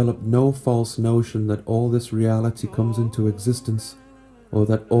have developed no false notion that all this reality comes into existence, or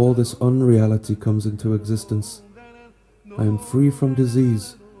that all this unreality comes into existence. I am free from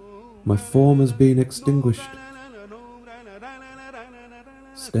disease. My form has been extinguished.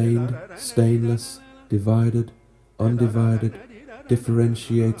 Stained, stainless, divided, undivided,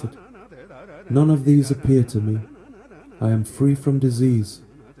 differentiated. None of these appear to me. I am free from disease.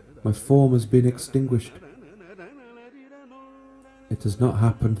 My form has been extinguished. It has not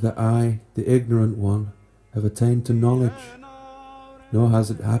happened that I, the ignorant one, have attained to knowledge, nor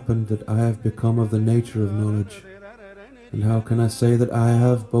has it happened that I have become of the nature of knowledge. And how can I say that I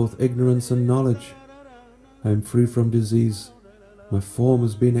have both ignorance and knowledge? I am free from disease. My form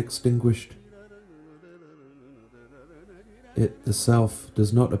has been extinguished. It, the self,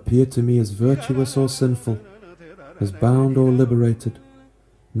 does not appear to me as virtuous or sinful, as bound or liberated,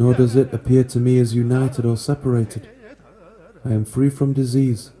 nor does it appear to me as united or separated. I am free from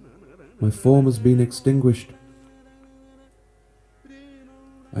disease. My form has been extinguished.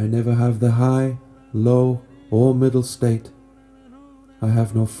 I never have the high, low, or middle state. I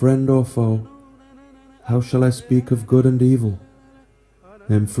have no friend or foe. How shall I speak of good and evil?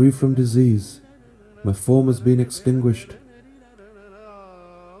 I am free from disease. My form has been extinguished.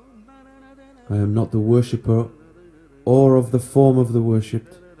 I am not the worshipper or of the form of the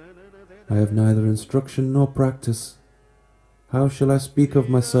worshipped. I have neither instruction nor practice. How shall I speak of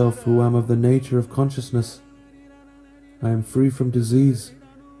myself who am of the nature of consciousness? I am free from disease.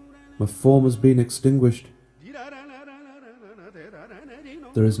 My form has been extinguished.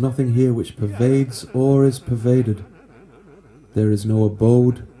 There is nothing here which pervades or is pervaded. There is no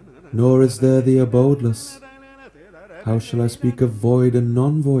abode, nor is there the abodeless. How shall I speak of void and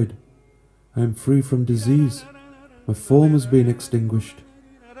non-void? I am free from disease. My form has been extinguished.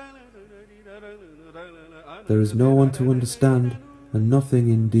 There is no one to understand, and nothing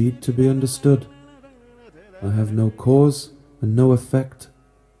indeed to be understood. I have no cause and no effect.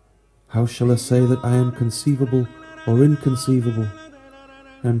 How shall I say that I am conceivable or inconceivable?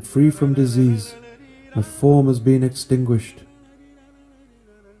 I am free from disease. My form has been extinguished.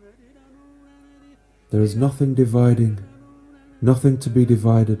 There is nothing dividing, nothing to be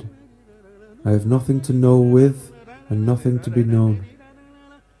divided. I have nothing to know with, and nothing to be known.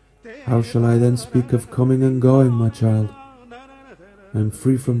 How shall I then speak of coming and going, my child? I am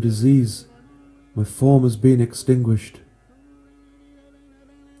free from disease. My form has been extinguished.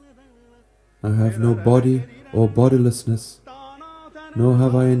 I have no body or bodilessness, nor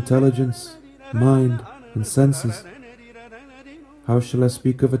have I intelligence, mind, and senses. How shall I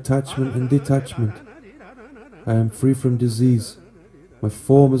speak of attachment and detachment? I am free from disease. My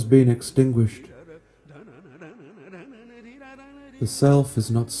form has been extinguished. The self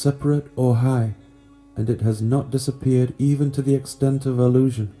is not separate or high, and it has not disappeared even to the extent of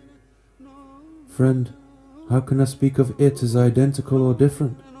illusion. Friend, how can I speak of it as identical or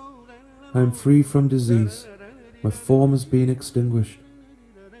different? I am free from disease. My form has been extinguished.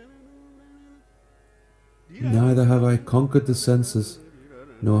 Neither have I conquered the senses,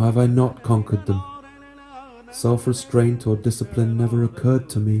 nor have I not conquered them. Self-restraint or discipline never occurred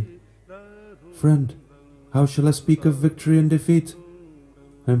to me. Friend, how shall I speak of victory and defeat?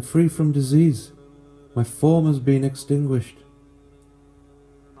 I am free from disease. My form has been extinguished.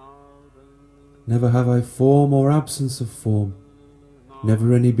 Never have I form or absence of form,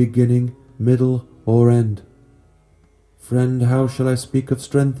 never any beginning, middle, or end. Friend, how shall I speak of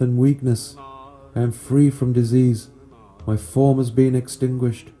strength and weakness? I am free from disease. My form has been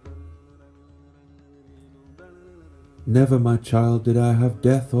extinguished. Never, my child, did I have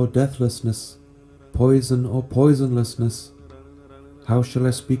death or deathlessness, poison or poisonlessness. How shall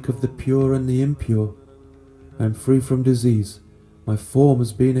I speak of the pure and the impure? I am free from disease. My form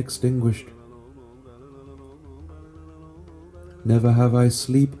has been extinguished. Never have I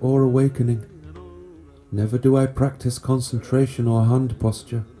sleep or awakening. Never do I practice concentration or hand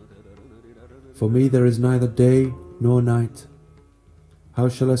posture. For me there is neither day nor night. How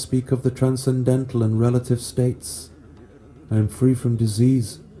shall I speak of the transcendental and relative states? I am free from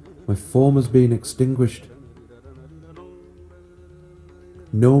disease. My form has been extinguished.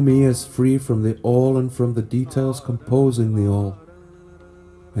 Know me as free from the all and from the details composing the all.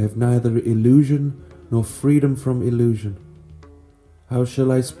 I have neither illusion nor freedom from illusion. How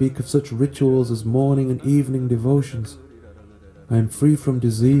shall I speak of such rituals as morning and evening devotions? I am free from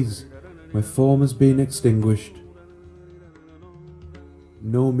disease, my form has been extinguished.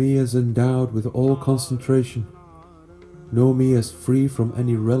 Know me as endowed with all concentration. Know me as free from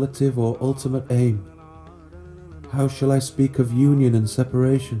any relative or ultimate aim. How shall I speak of union and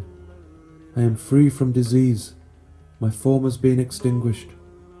separation? I am free from disease, my form has been extinguished.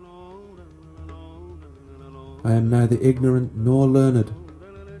 I am neither ignorant nor learned.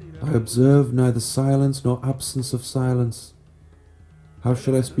 I observe neither silence nor absence of silence. How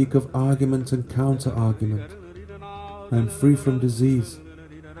shall I speak of argument and counter-argument? I am free from disease,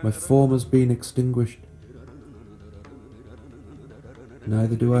 my form has been extinguished.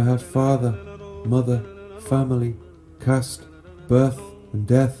 Neither do I have father, mother, family, caste, birth and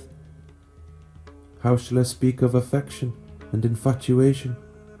death. How shall I speak of affection and infatuation?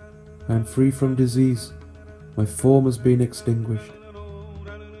 I am free from disease, my form has been extinguished.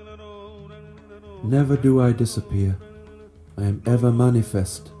 Never do I disappear, I am ever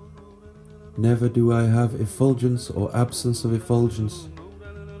manifest. Never do I have effulgence or absence of effulgence.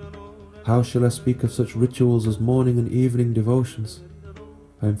 How shall I speak of such rituals as morning and evening devotions?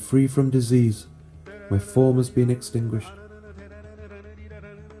 I am free from disease, my form has been extinguished.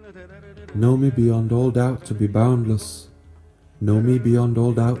 Know me beyond all doubt to be boundless. Know me beyond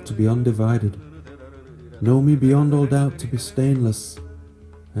all doubt to be undivided. Know me beyond all doubt to be stainless.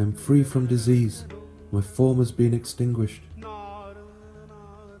 I am free from disease, my form has been extinguished.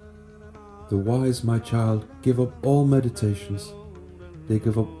 The wise, my child, give up all meditations. They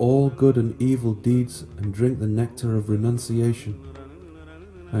give up all good and evil deeds and drink the nectar of renunciation.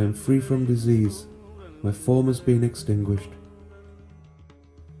 I am free from disease, my form has been extinguished.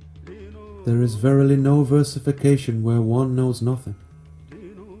 There is verily no versification where one knows nothing.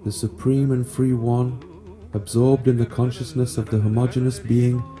 The supreme and free one, absorbed in the consciousness of the homogeneous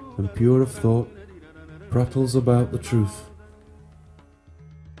being and pure of thought, prattles about the truth.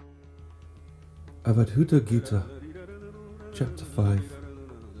 Avadhuta Gita, Chapter 5.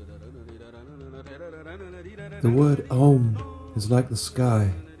 The word Om is like the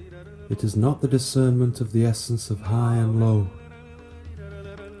sky. It is not the discernment of the essence of high and low.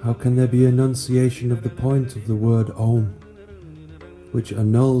 How can there be enunciation of the point of the word Om, which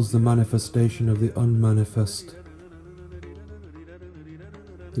annuls the manifestation of the unmanifest?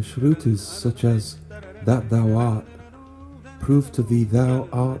 The Shrutis, such as that thou art, prove to thee thou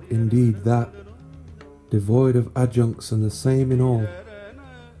art indeed that, devoid of adjuncts and the same in all.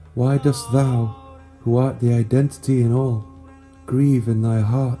 Why dost thou, who art the identity in all, grieve in thy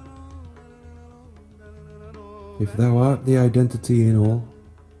heart? If thou art the identity in all,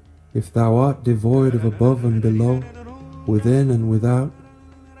 if thou art devoid of above and below, within and without,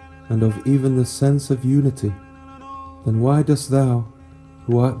 and of even the sense of unity, then why dost thou,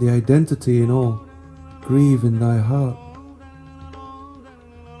 who art the identity in all, grieve in thy heart?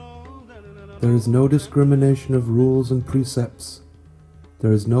 There is no discrimination of rules and precepts.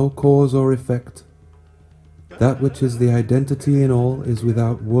 There is no cause or effect. That which is the identity in all is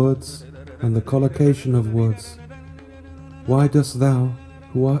without words and the collocation of words. Why dost thou,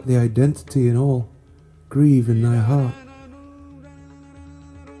 who art the identity in all, grieve in thy heart?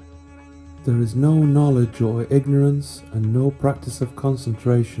 There is no knowledge or ignorance and no practice of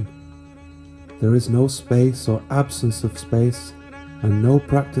concentration. There is no space or absence of space and no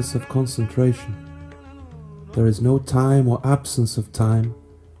practice of concentration. There is no time or absence of time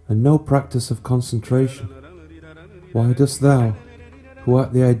and no practice of concentration. Why dost thou, who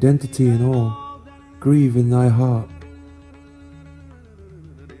art the identity in all, grieve in thy heart?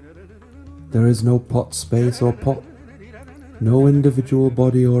 There is no pot space or pot, no individual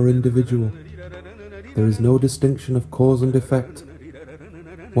body or individual. There is no distinction of cause and effect.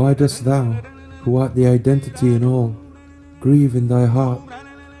 Why dost thou, who art the identity in all, grieve in thy heart?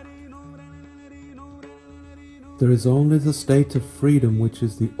 There is only the state of freedom which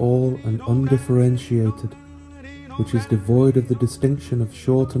is the all and undifferentiated, which is devoid of the distinction of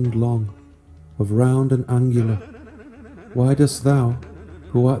short and long, of round and angular. Why dost thou,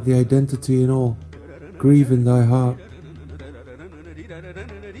 who art the identity in all, grieve in thy heart?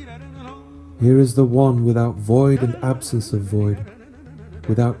 Here is the one without void and absence of void,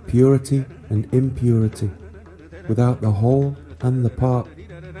 without purity and impurity, without the whole and the part.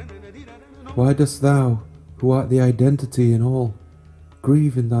 Why dost thou, who art the identity in all,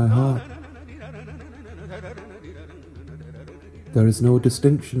 grieve in thy heart? There is no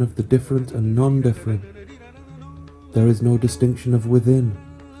distinction of the different and non-different. There is no distinction of within,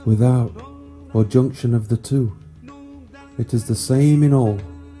 without, or junction of the two. It is the same in all,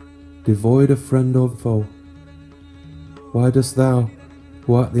 devoid of friend or foe? Why dost thou,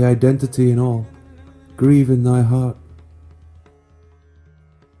 who art the identity in all, grieve in thy heart?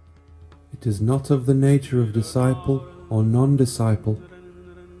 It is not of the nature of disciple or non-disciple,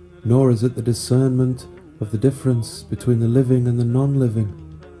 nor is it the discernment of the difference between the living and the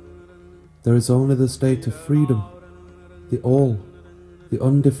non-living. There is only the state of freedom, the all, the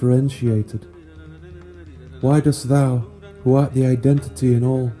undifferentiated. Why dost thou, who art the identity in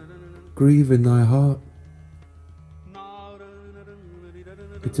all, grieve in thy heart?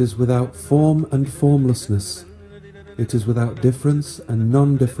 It is without form and formlessness. It is without difference and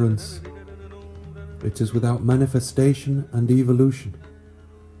non-difference. It is without manifestation and evolution.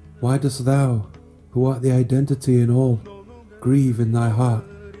 Why dost thou, who art the identity in all, grieve in thy heart?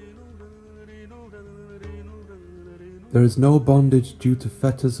 There is no bondage due to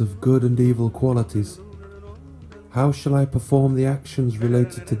fetters of good and evil qualities. How shall I perform the actions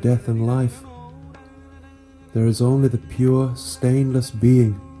related to death and life? There is only the pure, stainless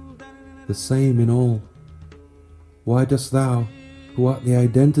being, the same in all. Why dost thou, who art the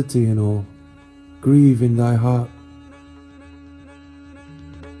identity in all, grieve in thy heart?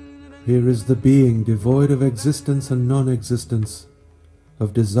 Here is the being devoid of existence and non-existence,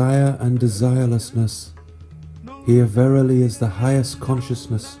 of desire and desirelessness. Here verily is the highest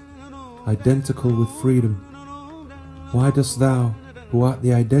consciousness, identical with freedom. Why dost thou, who art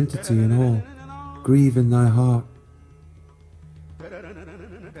the identity in all, grieve in thy heart?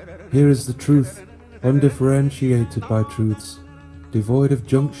 Here is the truth, undifferentiated by truths, devoid of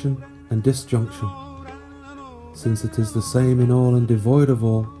junction and disjunction. Since it is the same in all and devoid of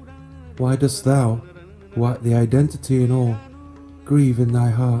all, why dost thou, who art the identity in all, grieve in thy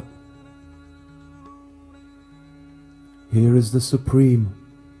heart? Here is the Supreme,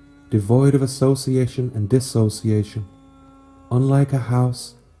 devoid of association and dissociation, unlike a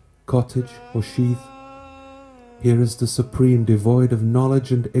house, cottage, or sheath. Here is the Supreme, devoid of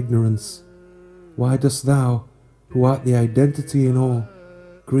knowledge and ignorance. Why dost thou, who art the identity in all,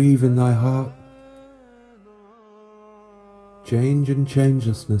 grieve in thy heart? Change and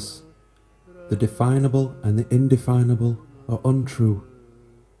changelessness, the definable and the indefinable, are untrue.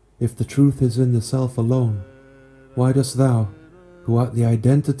 If the truth is in the self alone, why dost thou, who art the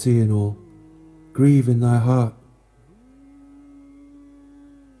identity in all, grieve in thy heart?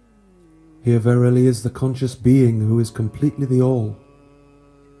 Here verily is the conscious being who is completely the all.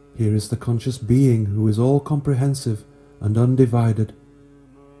 Here is the conscious being who is all-comprehensive and undivided.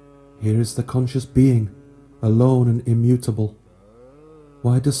 Here is the conscious being, alone and immutable.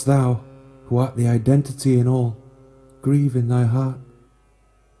 Why dost thou, who art the identity in all, grieve in thy heart?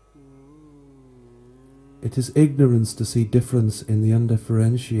 It is ignorance to see difference in the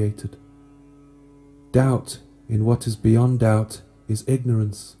undifferentiated. Doubt in what is beyond doubt is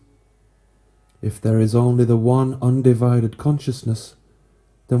ignorance. If there is only the one undivided consciousness,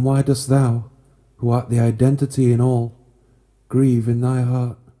 then why dost thou, who art the identity in all, grieve in thy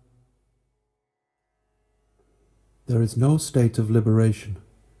heart? There is no state of liberation,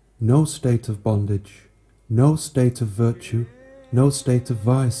 no state of bondage, no state of virtue, no state of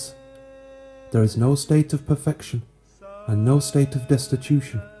vice. There is no state of perfection, and no state of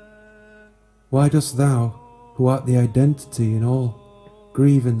destitution. Why dost thou, who art the identity in all,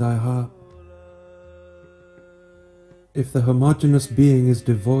 grieve in thy heart? If the homogeneous being is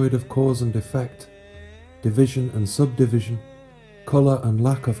devoid of cause and effect, division and subdivision, colour and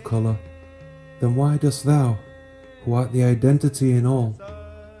lack of colour, then why dost thou, who art the identity in all,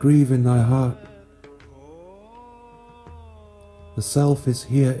 grieve in thy heart? The self is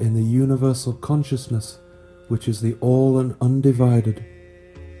here in the universal consciousness, which is the all and undivided.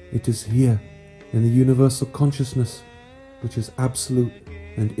 It is here in the universal consciousness, which is absolute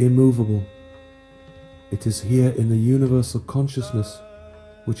and immovable. It is here in the universal consciousness,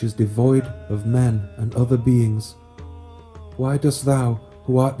 which is devoid of men and other beings. Why dost thou,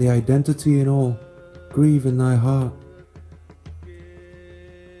 who art the identity in all, grieve in thy heart?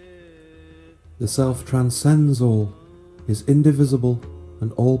 The self transcends all, is indivisible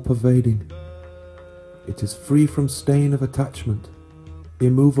and all-pervading. It is free from stain of attachment,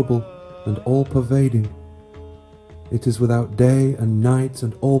 immovable and all-pervading. It is without day and night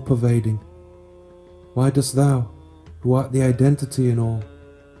and all-pervading. Why dost thou, who art the identity in all,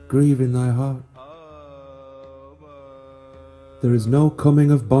 grieve in thy heart? There is no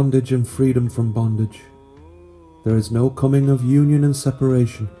coming of bondage and freedom from bondage. There is no coming of union and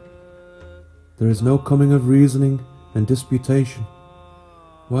separation. There is no coming of reasoning and disputation.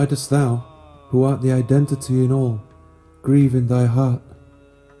 Why dost thou, who art the identity in all, grieve in thy heart?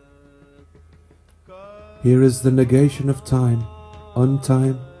 Here is the negation of time,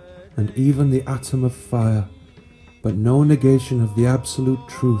 untime, and even the atom of fire, but no negation of the absolute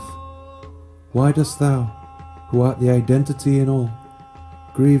truth. Why dost thou, who art the identity in all,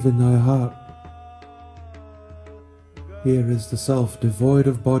 grieve in thy heart? Here is the self devoid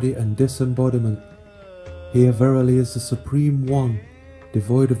of body and disembodiment. Here verily is the Supreme One,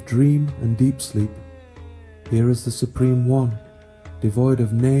 devoid of dream and deep sleep. Here is the Supreme One, devoid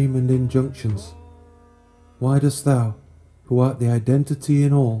of name and injunctions. Why dost thou, who art the identity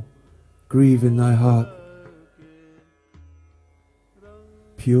in all, grieve in thy heart?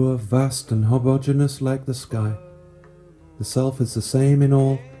 Pure, vast and homogeneous like the sky, the self is the same in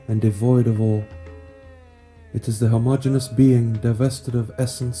all and devoid of all. It is the homogeneous being divested of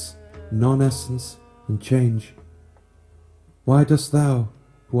essence, non-essence and change. Why dost thou,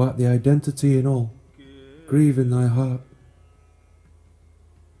 who art the identity in all, grieve in thy heart?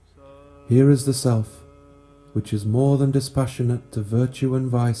 Here is the self, which is more than dispassionate to virtue and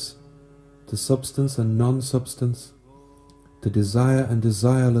vice, to substance and non-substance, to desire and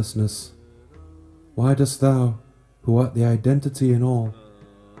desirelessness. Why dost thou, who art the identity in all,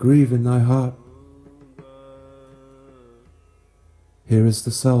 grieve in thy heart? Here is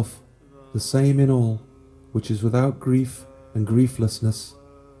the self, the same in all, which is without grief and grieflessness.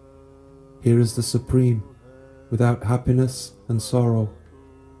 Here is the Supreme, without happiness and sorrow.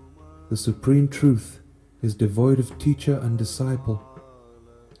 The Supreme Truth is devoid of teacher and disciple.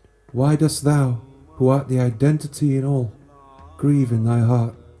 Why dost thou, who art the identity in all, grieve in thy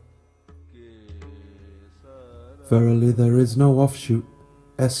heart? Verily there is no offshoot,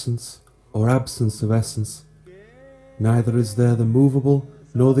 essence, or absence of essence. Neither is there the movable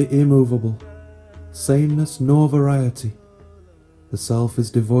nor the immovable, sameness nor variety. The self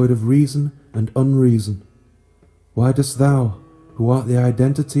is devoid of reason and unreason. Why dost thou, who art the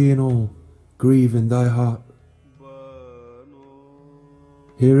identity in all, grieve in thy heart?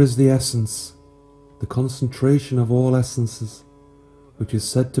 Here is the essence, the concentration of all essences, which is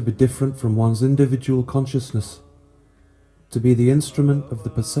said to be different from one's individual consciousness. To be the instrument of the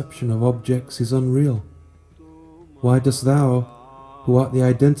perception of objects is unreal. Why dost thou, who art the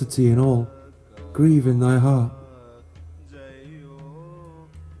identity in all, grieve in thy heart?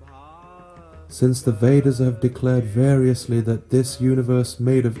 Since the Vedas have declared variously that this universe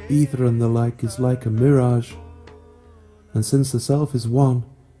made of ether and the like is like a mirage, and since the self is one,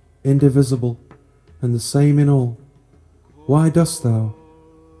 indivisible, and the same in all, why dost thou,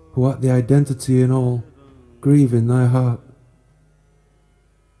 who art the identity in all, grieve in thy heart?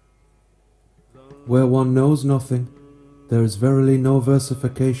 Where one knows nothing, there is verily no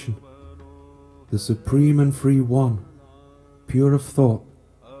versification. The Supreme and Free One, pure of thought,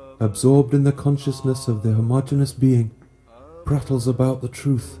 absorbed in the consciousness of the homogeneous being, prattles about the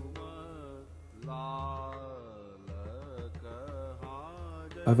truth.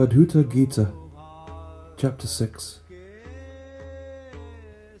 Avadhuta Gita, Chapter 6.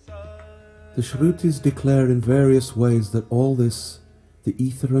 The Shrutis declare in various ways that all this, the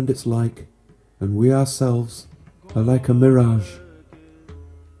ether and its like, and we ourselves, are like a mirage.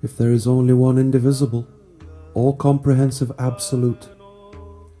 If there is only one indivisible, all-comprehensive absolute,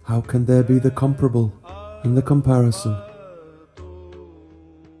 how can there be the comparable and the comparison?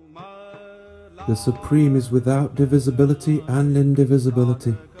 The Supreme is without divisibility and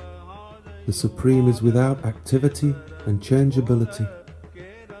indivisibility. The Supreme is without activity and changeability.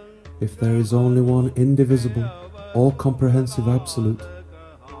 If there is only one indivisible, all-comprehensive absolute,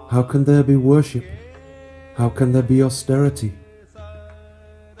 how can there be worship? How can there be austerity?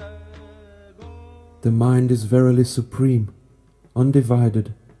 The mind is verily supreme,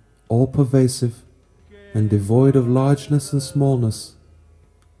 undivided, all-pervasive, and devoid of largeness and smallness.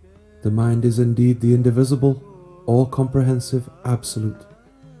 The mind is indeed the indivisible, all-comprehensive absolute.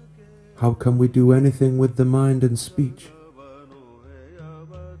 How can we do anything with the mind and speech?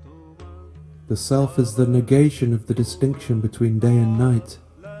 The self is the negation of the distinction between day and night.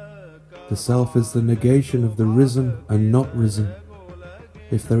 The self is the negation of the risen and not risen.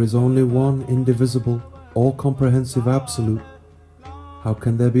 If there is only one indivisible, all-comprehensive absolute, how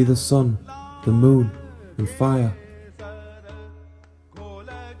can there be the sun, the moon, and fire?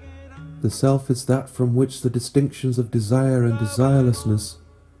 The self is that from which the distinctions of desire and desirelessness,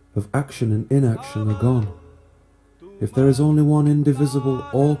 of action and inaction are gone. If there is only one indivisible,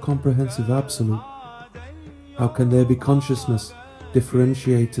 all-comprehensive absolute, how can there be consciousness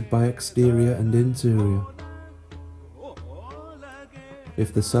differentiated by exterior and interior?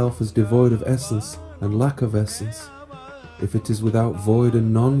 If the self is devoid of essence and lack of essence, if it is without void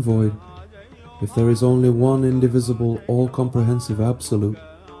and non-void, if there is only one indivisible, all-comprehensive absolute,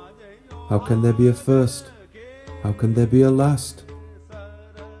 how can there be a first? How can there be a last?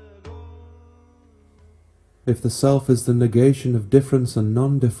 If the self is the negation of difference and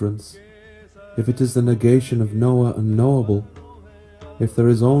non-difference, if it is the negation of knower and knowable, if there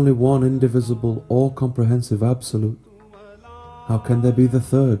is only one indivisible, all-comprehensive absolute, how can there be the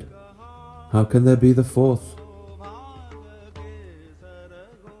third? How can there be the fourth?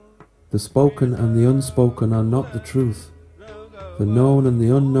 The spoken and the unspoken are not the truth. The known and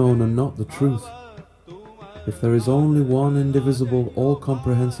the unknown are not the truth. If there is only one indivisible,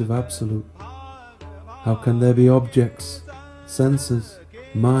 all-comprehensive absolute, how can there be objects, senses,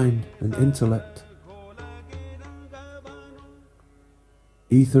 mind and intellect?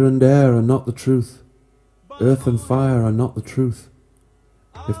 Ether and air are not the truth. Earth and fire are not the truth.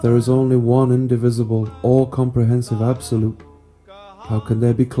 If there is only one indivisible, all-comprehensive absolute, how can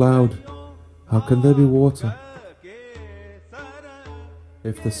there be cloud? How can there be water?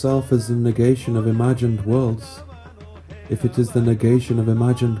 If the self is the negation of imagined worlds, if it is the negation of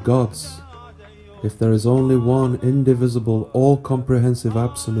imagined gods, if there is only one indivisible, all-comprehensive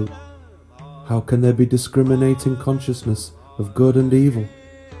absolute, how can there be discriminating consciousness of good and evil?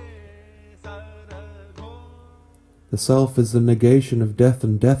 The self is the negation of death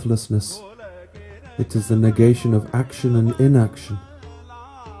and deathlessness. It is the negation of action and inaction.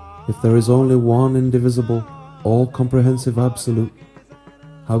 If there is only one indivisible, all-comprehensive absolute,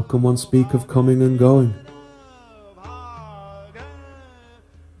 how can one speak of coming and going?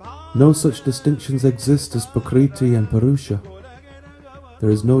 No such distinctions exist as Prakriti and Purusha. There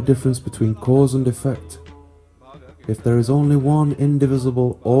is no difference between cause and effect. If there is only one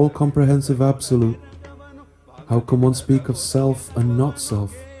indivisible, all-comprehensive absolute, how can one speak of self and not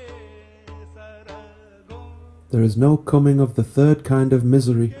self? There is no coming of the third kind of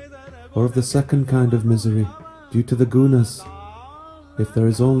misery, or of the second kind of misery, due to the gunas. If there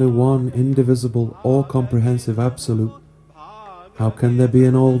is only one indivisible, all-comprehensive absolute, how can there be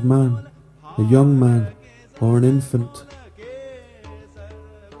an old man, a young man, or an infant?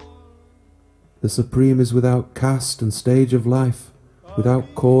 The Supreme is without caste and stage of life,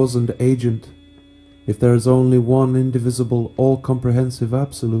 without cause and agent. If there is only one indivisible, all-comprehensive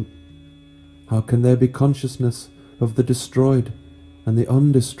absolute, how can there be consciousness of the destroyed and the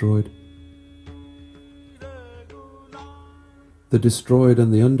undestroyed? The destroyed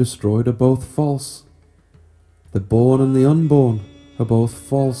and the undestroyed are both false. The born and the unborn are both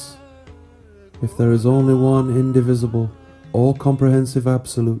false. If there is only one indivisible, all-comprehensive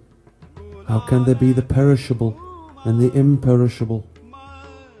absolute, how can there be the perishable and the imperishable?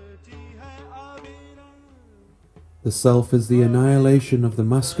 The self is the annihilation of the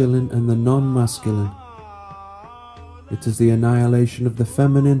masculine and the non-masculine. It is the annihilation of the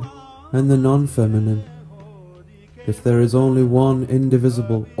feminine and the non-feminine. If there is only one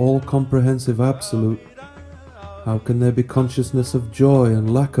indivisible, all-comprehensive absolute, how can there be consciousness of joy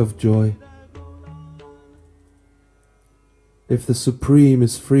and lack of joy? If the Supreme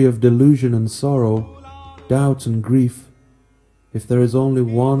is free of delusion and sorrow, doubt and grief, if there is only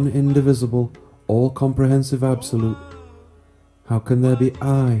one indivisible, all-comprehensive absolute, how can there be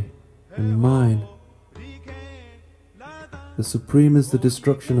I and mine? The Supreme is the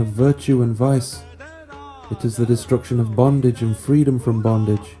destruction of virtue and vice. It is the destruction of bondage and freedom from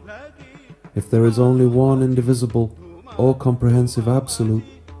bondage. If there is only one indivisible, all-comprehensive absolute,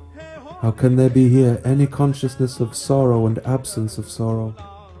 how can there be here any consciousness of sorrow and absence of sorrow?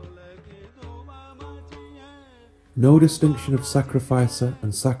 No distinction of sacrificer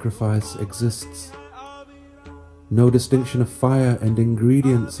and sacrifice exists. No distinction of fire and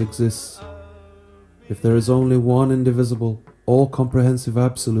ingredients exists. If there is only one indivisible, all-comprehensive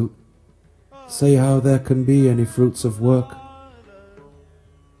absolute, say how there can be any fruits of work.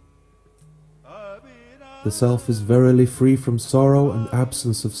 The self is verily free from sorrow and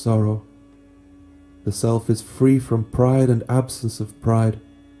absence of sorrow. The self is free from pride and absence of pride.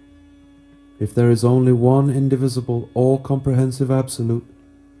 If there is only one indivisible, all-comprehensive absolute,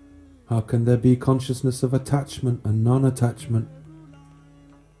 how can there be consciousness of attachment and non-attachment?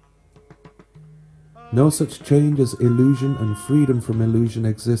 No such change as illusion and freedom from illusion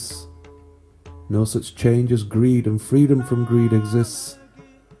exists. No such change as greed and freedom from greed exists.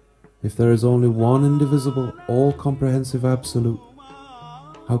 If there is only one indivisible, all-comprehensive absolute,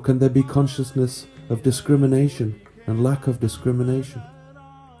 how can there be consciousness of discrimination and lack of discrimination?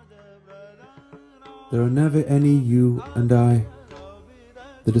 There are never any you and I.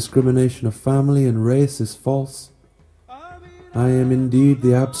 The discrimination of family and race is false. I am indeed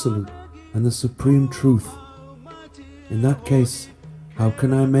the Absolute and the Supreme Truth. In that case, how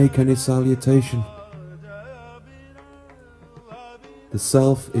can I make any salutation? The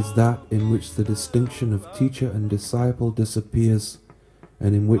self is that in which the distinction of teacher and disciple disappears,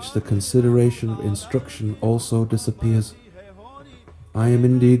 and in which the consideration of instruction also disappears. I am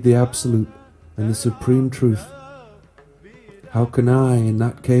indeed the Absolute and the Supreme Truth. How can I, in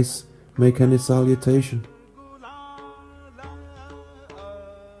that case, make any salutation?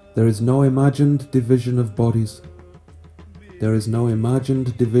 There is no imagined division of bodies. There is no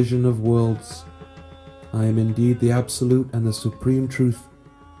imagined division of worlds. I am indeed the Absolute and the Supreme Truth.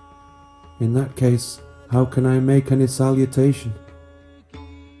 In that case, how can I make any salutation?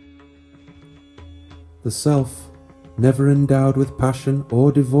 The Self, never endowed with passion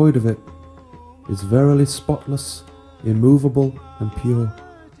or devoid of it, is verily spotless, immovable and pure.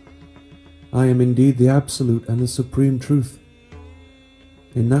 I am indeed the Absolute and the Supreme Truth.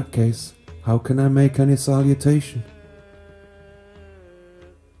 In that case, how can I make any salutation?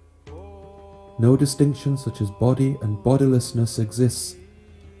 No distinction such as body and bodilessness exists,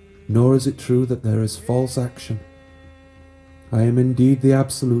 nor is it true that there is false action. I am indeed the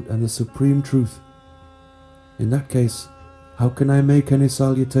Absolute and the Supreme Truth. In that case, how can I make any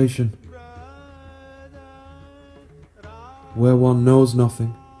salutation? Where one knows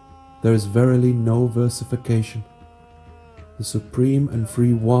nothing, there is verily no versification. The Supreme and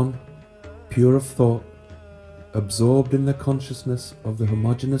Free One, pure of thought, absorbed in the consciousness of the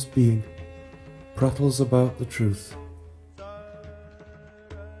homogeneous being, prattles about the truth.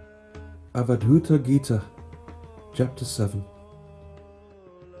 Avadhuta Gita, Chapter 7.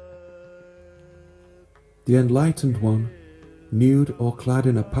 The Enlightened One, nude or clad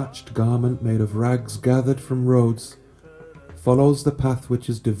in a patched garment made of rags gathered from roads, follows the path which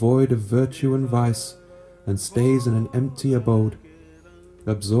is devoid of virtue and vice, and stays in an empty abode,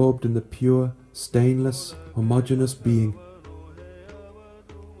 absorbed in the pure, stainless, homogeneous being.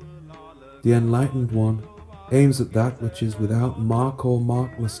 The Enlightened One aims at that which is without mark or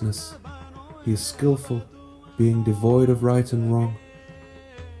marklessness. He is skillful, being devoid of right and wrong.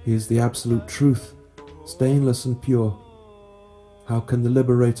 He is the Absolute Truth, stainless and pure. How can the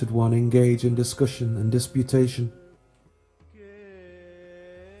Liberated One engage in discussion and disputation?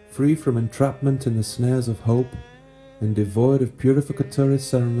 Free from entrapment in the snares of hope, and devoid of purificatory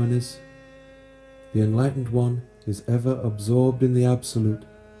ceremonies, the Enlightened One is ever absorbed in the Absolute.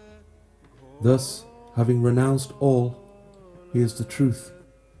 Thus, having renounced all, he is the Truth,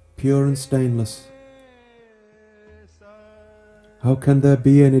 pure and stainless. How can there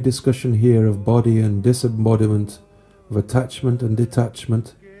be any discussion here of body and disembodiment, of attachment and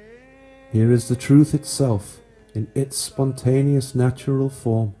detachment? Here is the Truth itself, in its spontaneous natural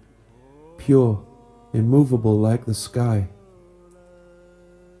form, pure, immovable like the sky.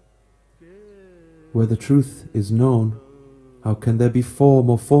 Where the Truth is known, how can there be form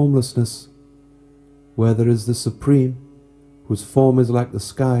or formlessness? Where there is the Supreme, whose form is like the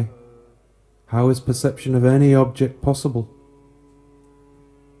sky, how is perception of any object possible?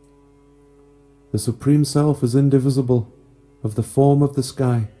 The Supreme Self is indivisible, of the form of the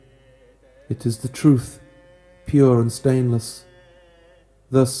sky. It is the Truth, pure and stainless.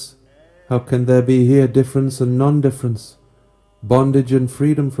 Thus, how can there be here difference and non-difference, bondage and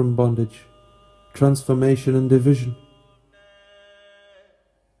freedom from bondage, transformation and division?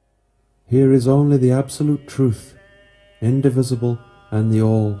 Here is only the Absolute Truth, indivisible and the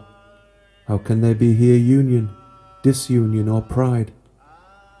All. How can there be here union, disunion or pride?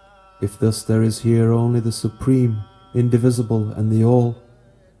 If thus there is here only the Supreme, indivisible and the All,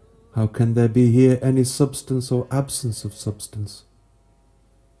 how can there be here any substance or absence of substance?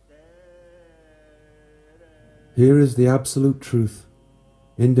 Here is the Absolute Truth,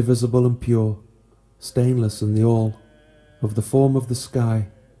 indivisible and pure, stainless and the All, of the form of the sky.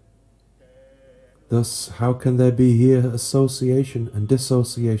 Thus, how can there be here association and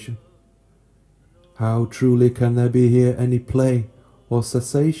dissociation? How truly can there be here any play or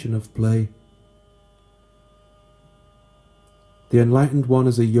cessation of play? The Enlightened One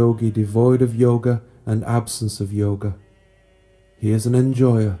is a yogi devoid of yoga and absence of yoga. He is an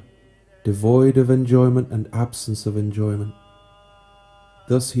enjoyer, devoid of enjoyment and absence of enjoyment.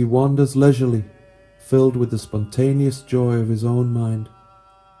 Thus he wanders leisurely, filled with the spontaneous joy of his own mind.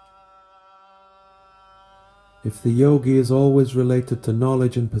 If the yogi is always related to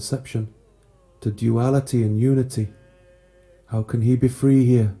knowledge and perception, to duality and unity, how can he be free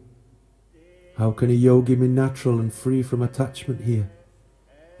here? How can a yogi be natural and free from attachment here?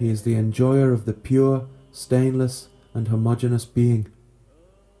 He is the enjoyer of the pure, stainless and homogeneous being.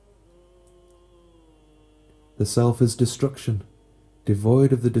 The Self is destruction,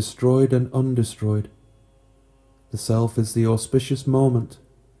 devoid of the destroyed and undestroyed. The Self is the auspicious moment,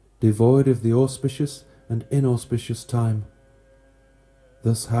 devoid of the auspicious and inauspicious time.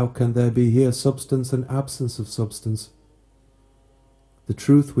 Thus how can there be here substance and absence of substance? The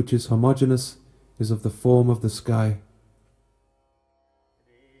truth which is homogeneous is of the form of the sky.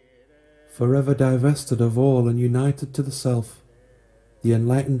 Forever divested of all and united to the self, the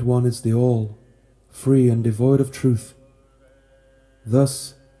enlightened one is the all, free and devoid of truth.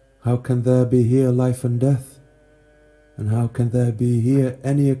 Thus, how can there be here life and death? And how can there be here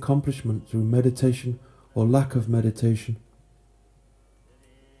any accomplishment through meditation or lack of meditation?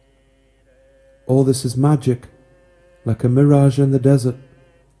 All this is magic, like a mirage in the desert.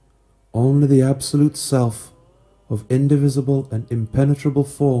 Only the absolute self of indivisible and impenetrable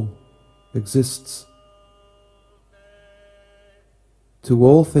form exists. To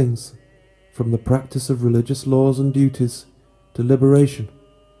all things, from the practice of religious laws and duties to liberation,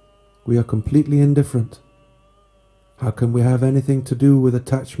 we are completely indifferent. How can we have anything to do with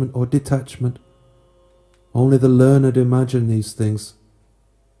attachment or detachment? Only the learned imagine these things.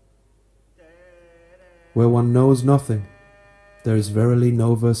 Where one knows nothing, there is verily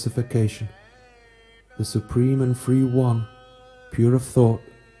no versification. The supreme and free one, pure of thought,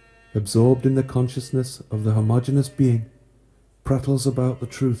 absorbed in the consciousness of the homogeneous being, prattles about the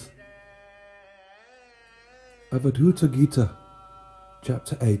truth. Avadhuta Gita,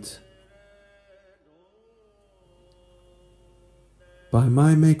 Chapter 8. By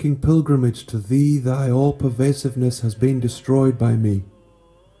my making pilgrimage to thee, thy all-pervasiveness has been destroyed by me.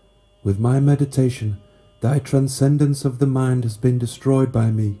 With my meditation, thy transcendence of the mind has been destroyed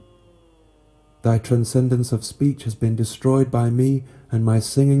by me. Thy transcendence of speech has been destroyed by me, and my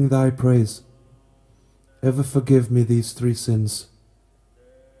singing thy praise. Ever forgive me these three sins.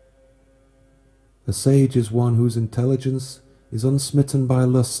 A sage is one whose intelligence is unsmitten by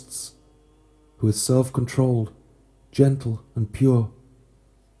lusts, who is self-controlled, gentle and pure,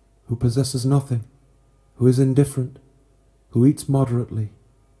 who possesses nothing, who is indifferent, who eats moderately,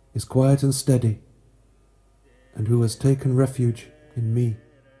 is quiet and steady, and who has taken refuge in me.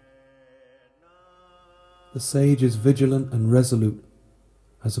 The sage is vigilant and resolute,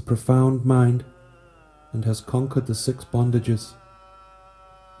 has a profound mind, and has conquered the 6 bondages.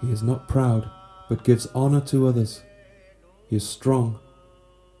 He is not proud, but gives honor to others. He is strong,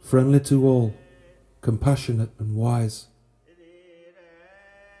 friendly to all, compassionate and wise.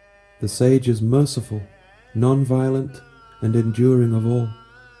 The sage is merciful, non-violent, and enduring of all.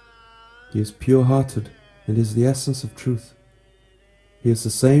 He is pure-hearted, and is the essence of truth. He is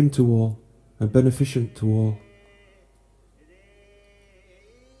the same to all, and beneficent to all.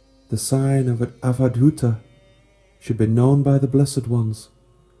 The sign of Avadhuta should be known by the blessed ones,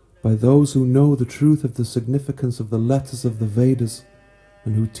 by those who know the truth of the significance of the letters of the Vedas,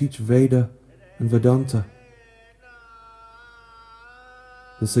 and who teach Veda and Vedanta.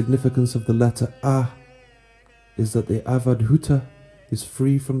 The significance of the letter A is that the Avadhuta is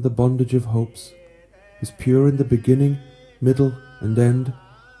free from the bondage of hopes, is pure in the beginning, middle and end,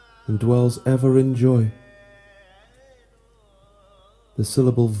 and dwells ever in joy. The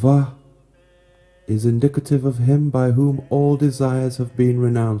syllable Va is indicative of him by whom all desires have been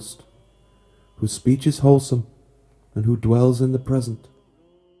renounced, whose speech is wholesome, and who dwells in the present.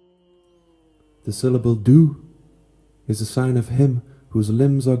 The syllable Du is a sign of him whose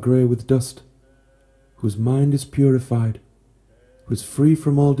limbs are grey with dust, whose mind is purified, who is free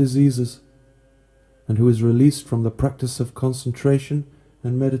from all diseases, and who is released from the practice of concentration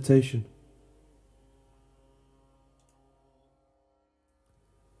and meditation.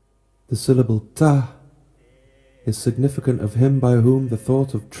 The syllable Ta is significant of him by whom the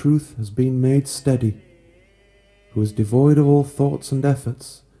thought of truth has been made steady, who is devoid of all thoughts and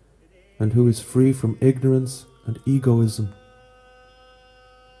efforts, and who is free from ignorance and egoism.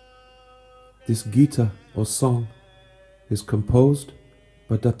 This Gita, or song, is composed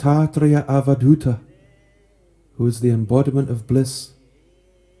by Dattatreya Avadhuta, who is the embodiment of bliss.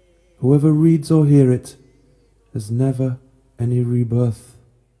 Whoever reads or hears it has never any rebirth.